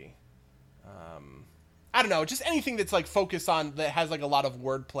comedy? I don't know, just anything that's like focused on, that has like a lot of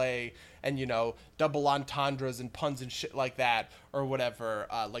wordplay and, you know, double entendres and puns and shit like that, or whatever.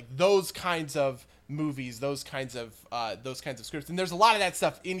 Like those kinds of movies, those kinds of scripts. And there's a lot of that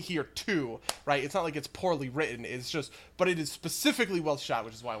stuff in here too, right? It's not like it's poorly written. But it is specifically well shot,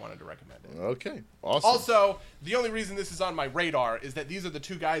 which is why I wanted to recommend it. Okay, awesome. Also, the only reason this is on my radar is that these are the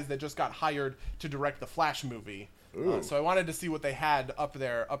two guys that just got hired to direct the Flash movie. So I wanted to see what they had up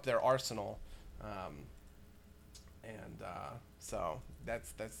their arsenal. So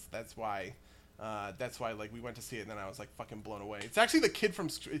that's why like we went to see it, and then I was like fucking blown away. It's actually the kid from.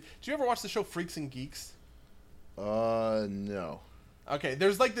 Did you ever watch the show Freaks and Geeks? No. Okay,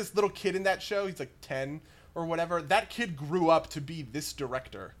 there's like this little kid in that show. He's like 10 or whatever. That kid grew up to be this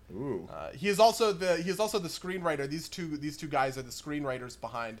director. Ooh. He is also the screenwriter. These two guys are the screenwriters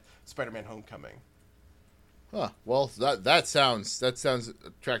behind Spider-Man: Homecoming. Huh. Well, that sounds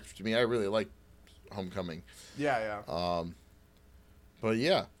attractive to me. I really like Homecoming. Yeah. But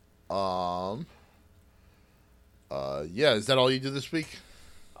yeah. Is that all you did this week?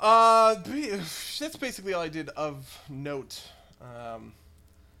 That's basically all I did of note.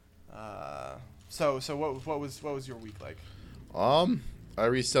 So what was your week like? I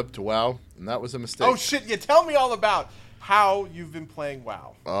resubbed to WoW, and that was a mistake. Oh shit! Yeah, tell me all about how you've been playing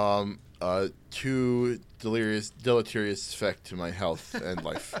WoW. Too deleterious effect to my health and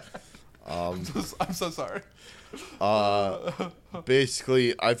life. I'm so sorry.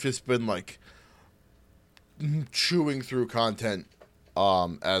 Basically, I've just been like chewing through content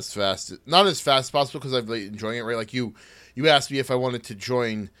not as fast as possible, because I've been enjoying it, right? Like you asked me if I wanted to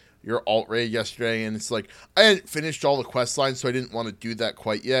join your alt raid yesterday, and it's like I hadn't finished all the quest lines, so I didn't want to do that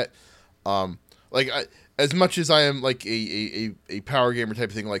quite yet. As much as I am like a power gamer type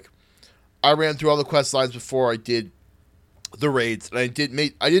of thing, like I ran through all the quest lines before I did the raids, and I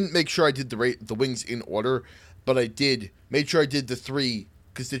didn't make sure I did the wings in order, but I made sure I did the 3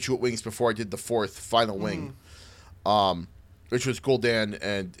 constituent wings before I did the 4th final wing, which was Gul'dan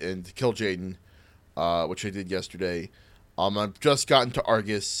and Kil'jaeden, which I did yesterday. I've just gotten to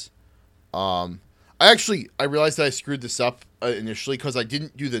Argus. I realized that I screwed this up initially because I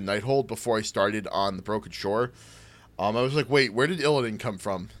didn't do the Nighthold before I started on the Broken Shore. I was like, wait, where did Illidan come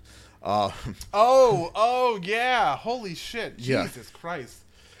from? Oh yeah! Holy shit! Jesus Christ!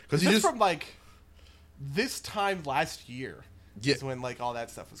 Because he's from like this time last year. Yeah, is when like all that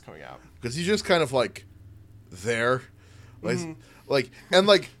stuff was coming out. Because he's just kind of like there, like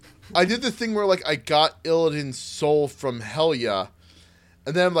I did the thing where like I got Illidan's soul from Helya,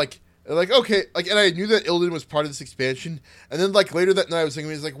 and then I'm like okay, like, and I knew that Illidan was part of this expansion, and then like later that night I was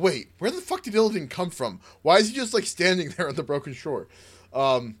thinking, like, wait, where the fuck did Illidan come from? Why is he just like standing there on the Broken Shore?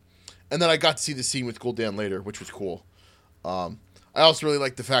 And then I got to see the scene with Gul'dan later, which was cool. I also really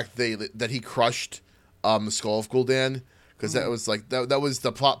like the fact that he crushed the Skull of Gul'dan, because that was like that was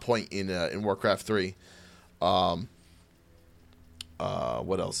the plot point in Warcraft 3. What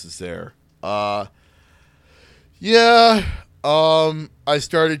else is there? Yeah. I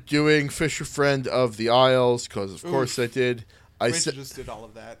started doing Fisher Friend of the Isles, because of course I did. Rachel just did all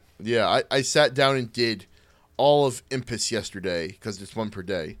of that. Yeah, I sat down and did all of Impus yesterday, because it's one per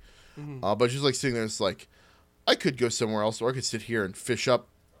day. But just like sitting there, it's like, I could go somewhere else, or I could sit here and fish up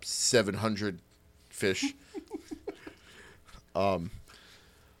 700 fish. And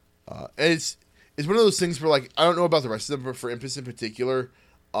it's one of those things where, like, I don't know about the rest of them, but for Impus in particular,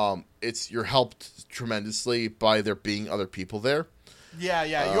 you're helped tremendously by there being other people there. Yeah,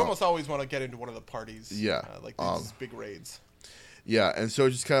 you almost always want to get into one of the parties. Yeah. Like these big raids. Yeah, and so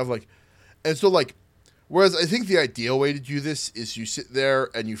it's just kind of like, and so like, whereas I think the ideal way to do this is you sit there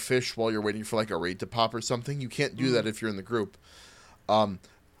and you fish while you're waiting for like a raid to pop or something. You can't do that if you're in the group.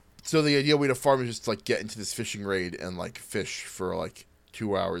 So the ideal way to farm is just to, like, get into this fishing raid and like fish for like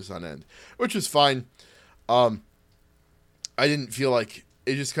 2 hours on end, which is fine. I didn't feel like,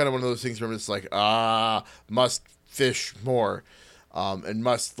 it's just kind of one of those things where I'm just like, must fish more, and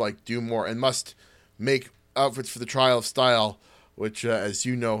must like do more, and must make outfits for the Trial of Style, which, as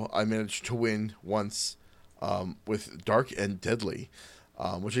you know, I managed to win once with Dark and Deadly,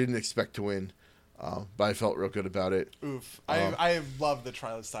 which I didn't expect to win, but I felt real good about it. Oof. I love the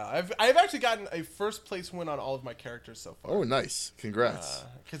Trial of Style. I've actually gotten a first place win on all of my characters so far. Oh, nice. Congrats.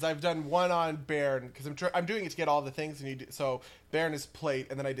 Because I've done one on Baron, because I'm doing it to get all the things. So Baron is plate,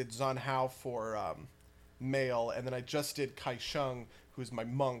 and then I did Zan Hao for male, and then I just did Kai Sheng, who's my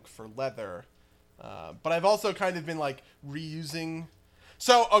monk, for leather. But I've also kind of been like reusing.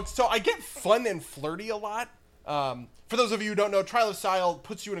 So I get fun and flirty a lot. For those of you who don't know, Trial of Style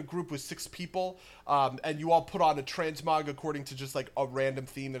puts you in a group with 6 people, and you all put on a transmog according to just like a random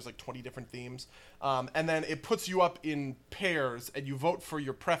theme. There's like 20 different themes. And then it puts you up in pairs, and you vote for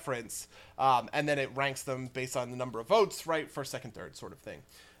your preference, and then it ranks them based on the number of votes, right? First, second, third sort of thing.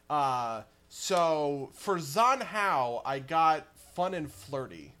 So for Zan Hao, I got fun and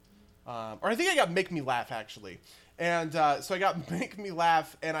flirty. Or I think I got Make Me Laugh, actually. And so I got Make Me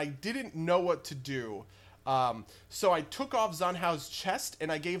Laugh, and I didn't know what to do. So I took off Zan Hao's chest,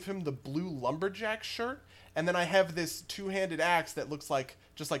 and I gave him the blue lumberjack shirt. And then I have this 2-handed axe that looks like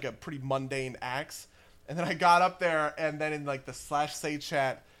just like a pretty mundane axe. And then I got up there, and then in like the /say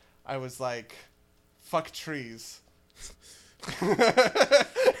chat, I was like, fuck trees. and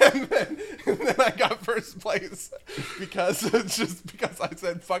then I got first place because I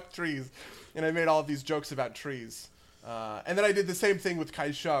said fuck trees, and I made all of these jokes about trees, and then I did the same thing with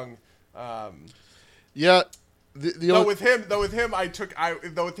Kai Sheng. Yeah, with him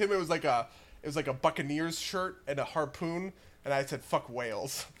it was like a Buccaneers shirt and a harpoon, and I said fuck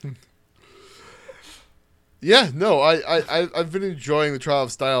whales. Yeah, no, I've been enjoying the Trial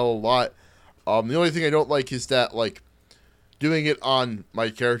of Style a lot. The only thing I don't like is that, like, doing it on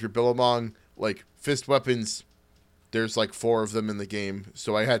my character Billabong, like, fist weapons, there's like 4 of them in the game,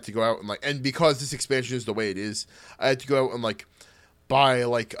 so I had to go out and like, and because this expansion is the way it is, I had to go out and like buy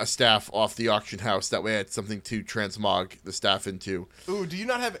like a staff off the auction house. That way I had something to transmog the staff into. Ooh, do you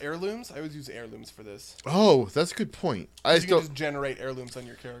not have heirlooms? I always use heirlooms for this. Oh, that's a good point. You can just generate heirlooms on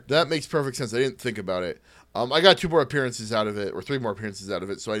your character. That makes perfect sense. I didn't think about it. I got 2 more appearances out of it, or 3 more appearances out of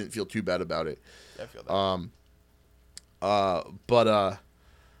it, so I didn't feel too bad about it. I feel that.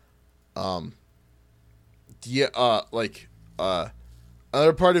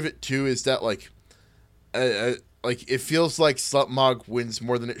 Another part of it too is that like it feels like Slutmog wins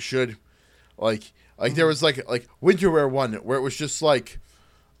more than it should. Like there was like Winterwear one where it was just like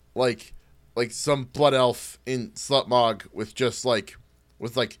some blood elf in Slutmog with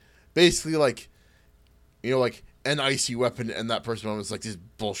basically like, you know, like an icy weapon, and that person was like, this is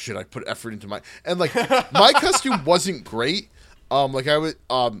bullshit, I put effort into my, and like my costume wasn't great. I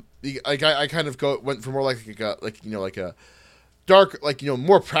kind of went for more like a dark, like, you know,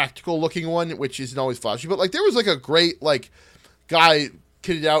 more practical looking one, which isn't always flashy, but like there was like a great like guy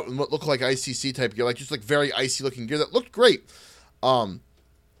kitted out in what looked like ICC type gear, like just like very icy looking gear that looked great. That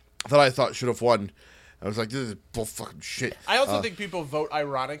I thought should have won. I was like, this is bull fucking shit. I also think people vote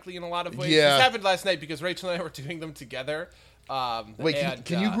ironically in a lot of ways. Yeah. This happened last night because Rachel and I were doing them together. Wait,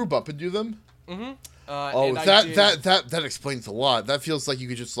 can you group up and do them? Mm-hmm. That explains a lot. That feels like you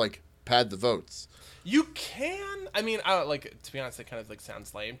could just like pad the votes. You can. I mean, I don't, like, to be honest, it kind of like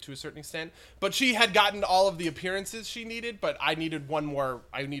sounds lame to a certain extent. But she had gotten all of the appearances she needed, but I needed one more.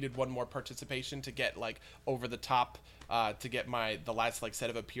 I needed one more participation to get like over the top. To get the last like set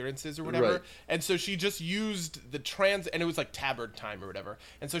of appearances or whatever, Right. and so she just used the and it was like tabard time or whatever,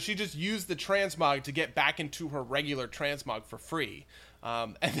 and so she just used the transmog to get back into her regular transmog for free,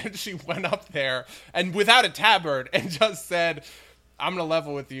 and then she went up there and without a tabard and just said, "I'm gonna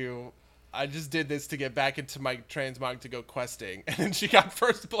level with you. I just did this to get back into my transmog to go questing," and then she got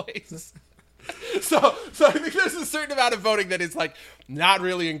first place. So I think there's a certain amount of voting that is like not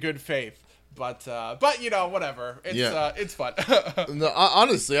really in good faith. But you know, whatever. It's fun. No,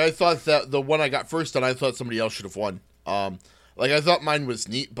 honestly, I thought that the one I got first on, I thought somebody else should have won. Like I thought mine was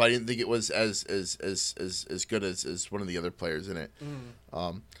neat, but I didn't think it was as good as one of the other players in it.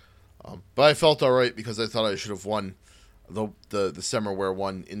 But I felt all right because I thought I should have won the Summerware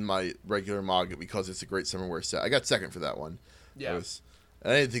one in my regular Mog because it's a great Summerware set. I got second for that one. Yeah.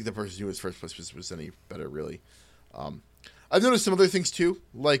 I didn't think the person who was first place was any better, really. I've noticed some other things too,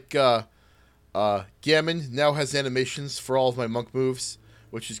 like Gammon now has animations for all of my monk moves,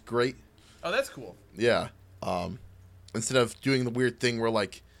 which is great. Oh, that's cool. Yeah. Instead of doing the weird thing where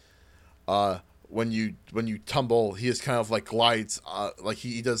like when you tumble, he is kind of like glides, like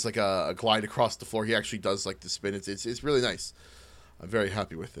he does like a glide across the floor. He actually does like the spin. It's really nice. I'm very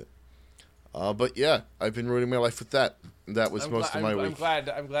happy with it. But yeah, I've been ruining my life with that. That was most of my week. I'm glad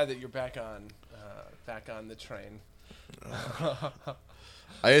that you're back on the train.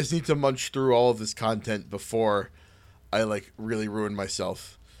 I just need to munch through all of this content before I like really ruin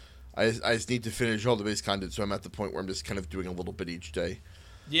myself. I just need to finish all the base content, so I'm at the point where I'm just kind of doing a little bit each day.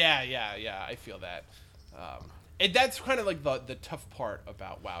 Yeah, I feel that. And that's kind of like the tough part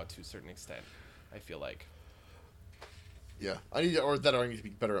about WoW to a certain extent, I feel like. Yeah, I need to be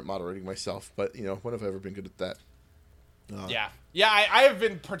better at moderating myself, but you know, when have I ever been good at that? I have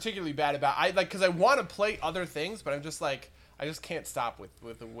been particularly bad about because I want to play other things, but I'm just like I just can't stop with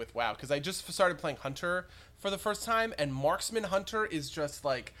WoW because I just started playing Hunter for the first time, and Marksman Hunter is just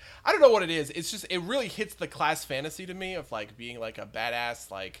like I don't know what it is. It's just it really hits the class fantasy to me of like being like a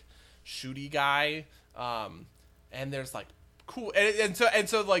badass like shooty guy, and there's like cool and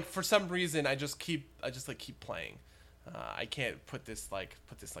so like for some reason I just keep playing. I can't put this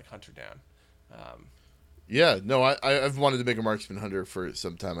Hunter down. Yeah, no, I've wanted to make a Marksman Hunter for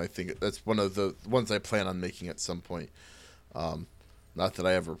some time. I think that's one of the ones I plan on making at some point. Not that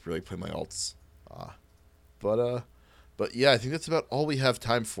I ever really play my alts. But yeah, I think that's about all we have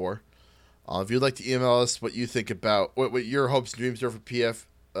time for. If you'd like to email us what you think about what your hopes and dreams are for PF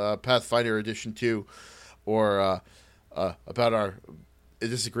Pathfinder Edition 2, or about our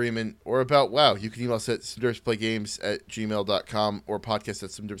disagreement, or about WoW, you can email us at simderpsplaygames@gmail.com or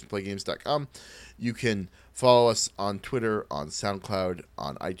podcast@simderpsplaygames.com. You can follow us on Twitter, on SoundCloud,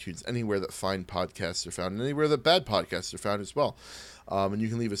 on iTunes, anywhere that fine podcasts are found, and anywhere that bad podcasts are found as well. And you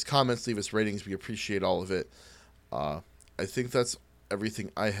can leave us comments, leave us ratings. We appreciate all of it. I think that's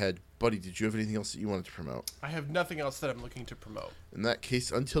everything I had. Buddy, did you have anything else that you wanted to promote? I have nothing else that I'm looking to promote. In that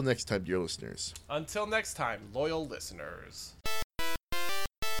case, until next time, dear listeners. Until next time, loyal listeners.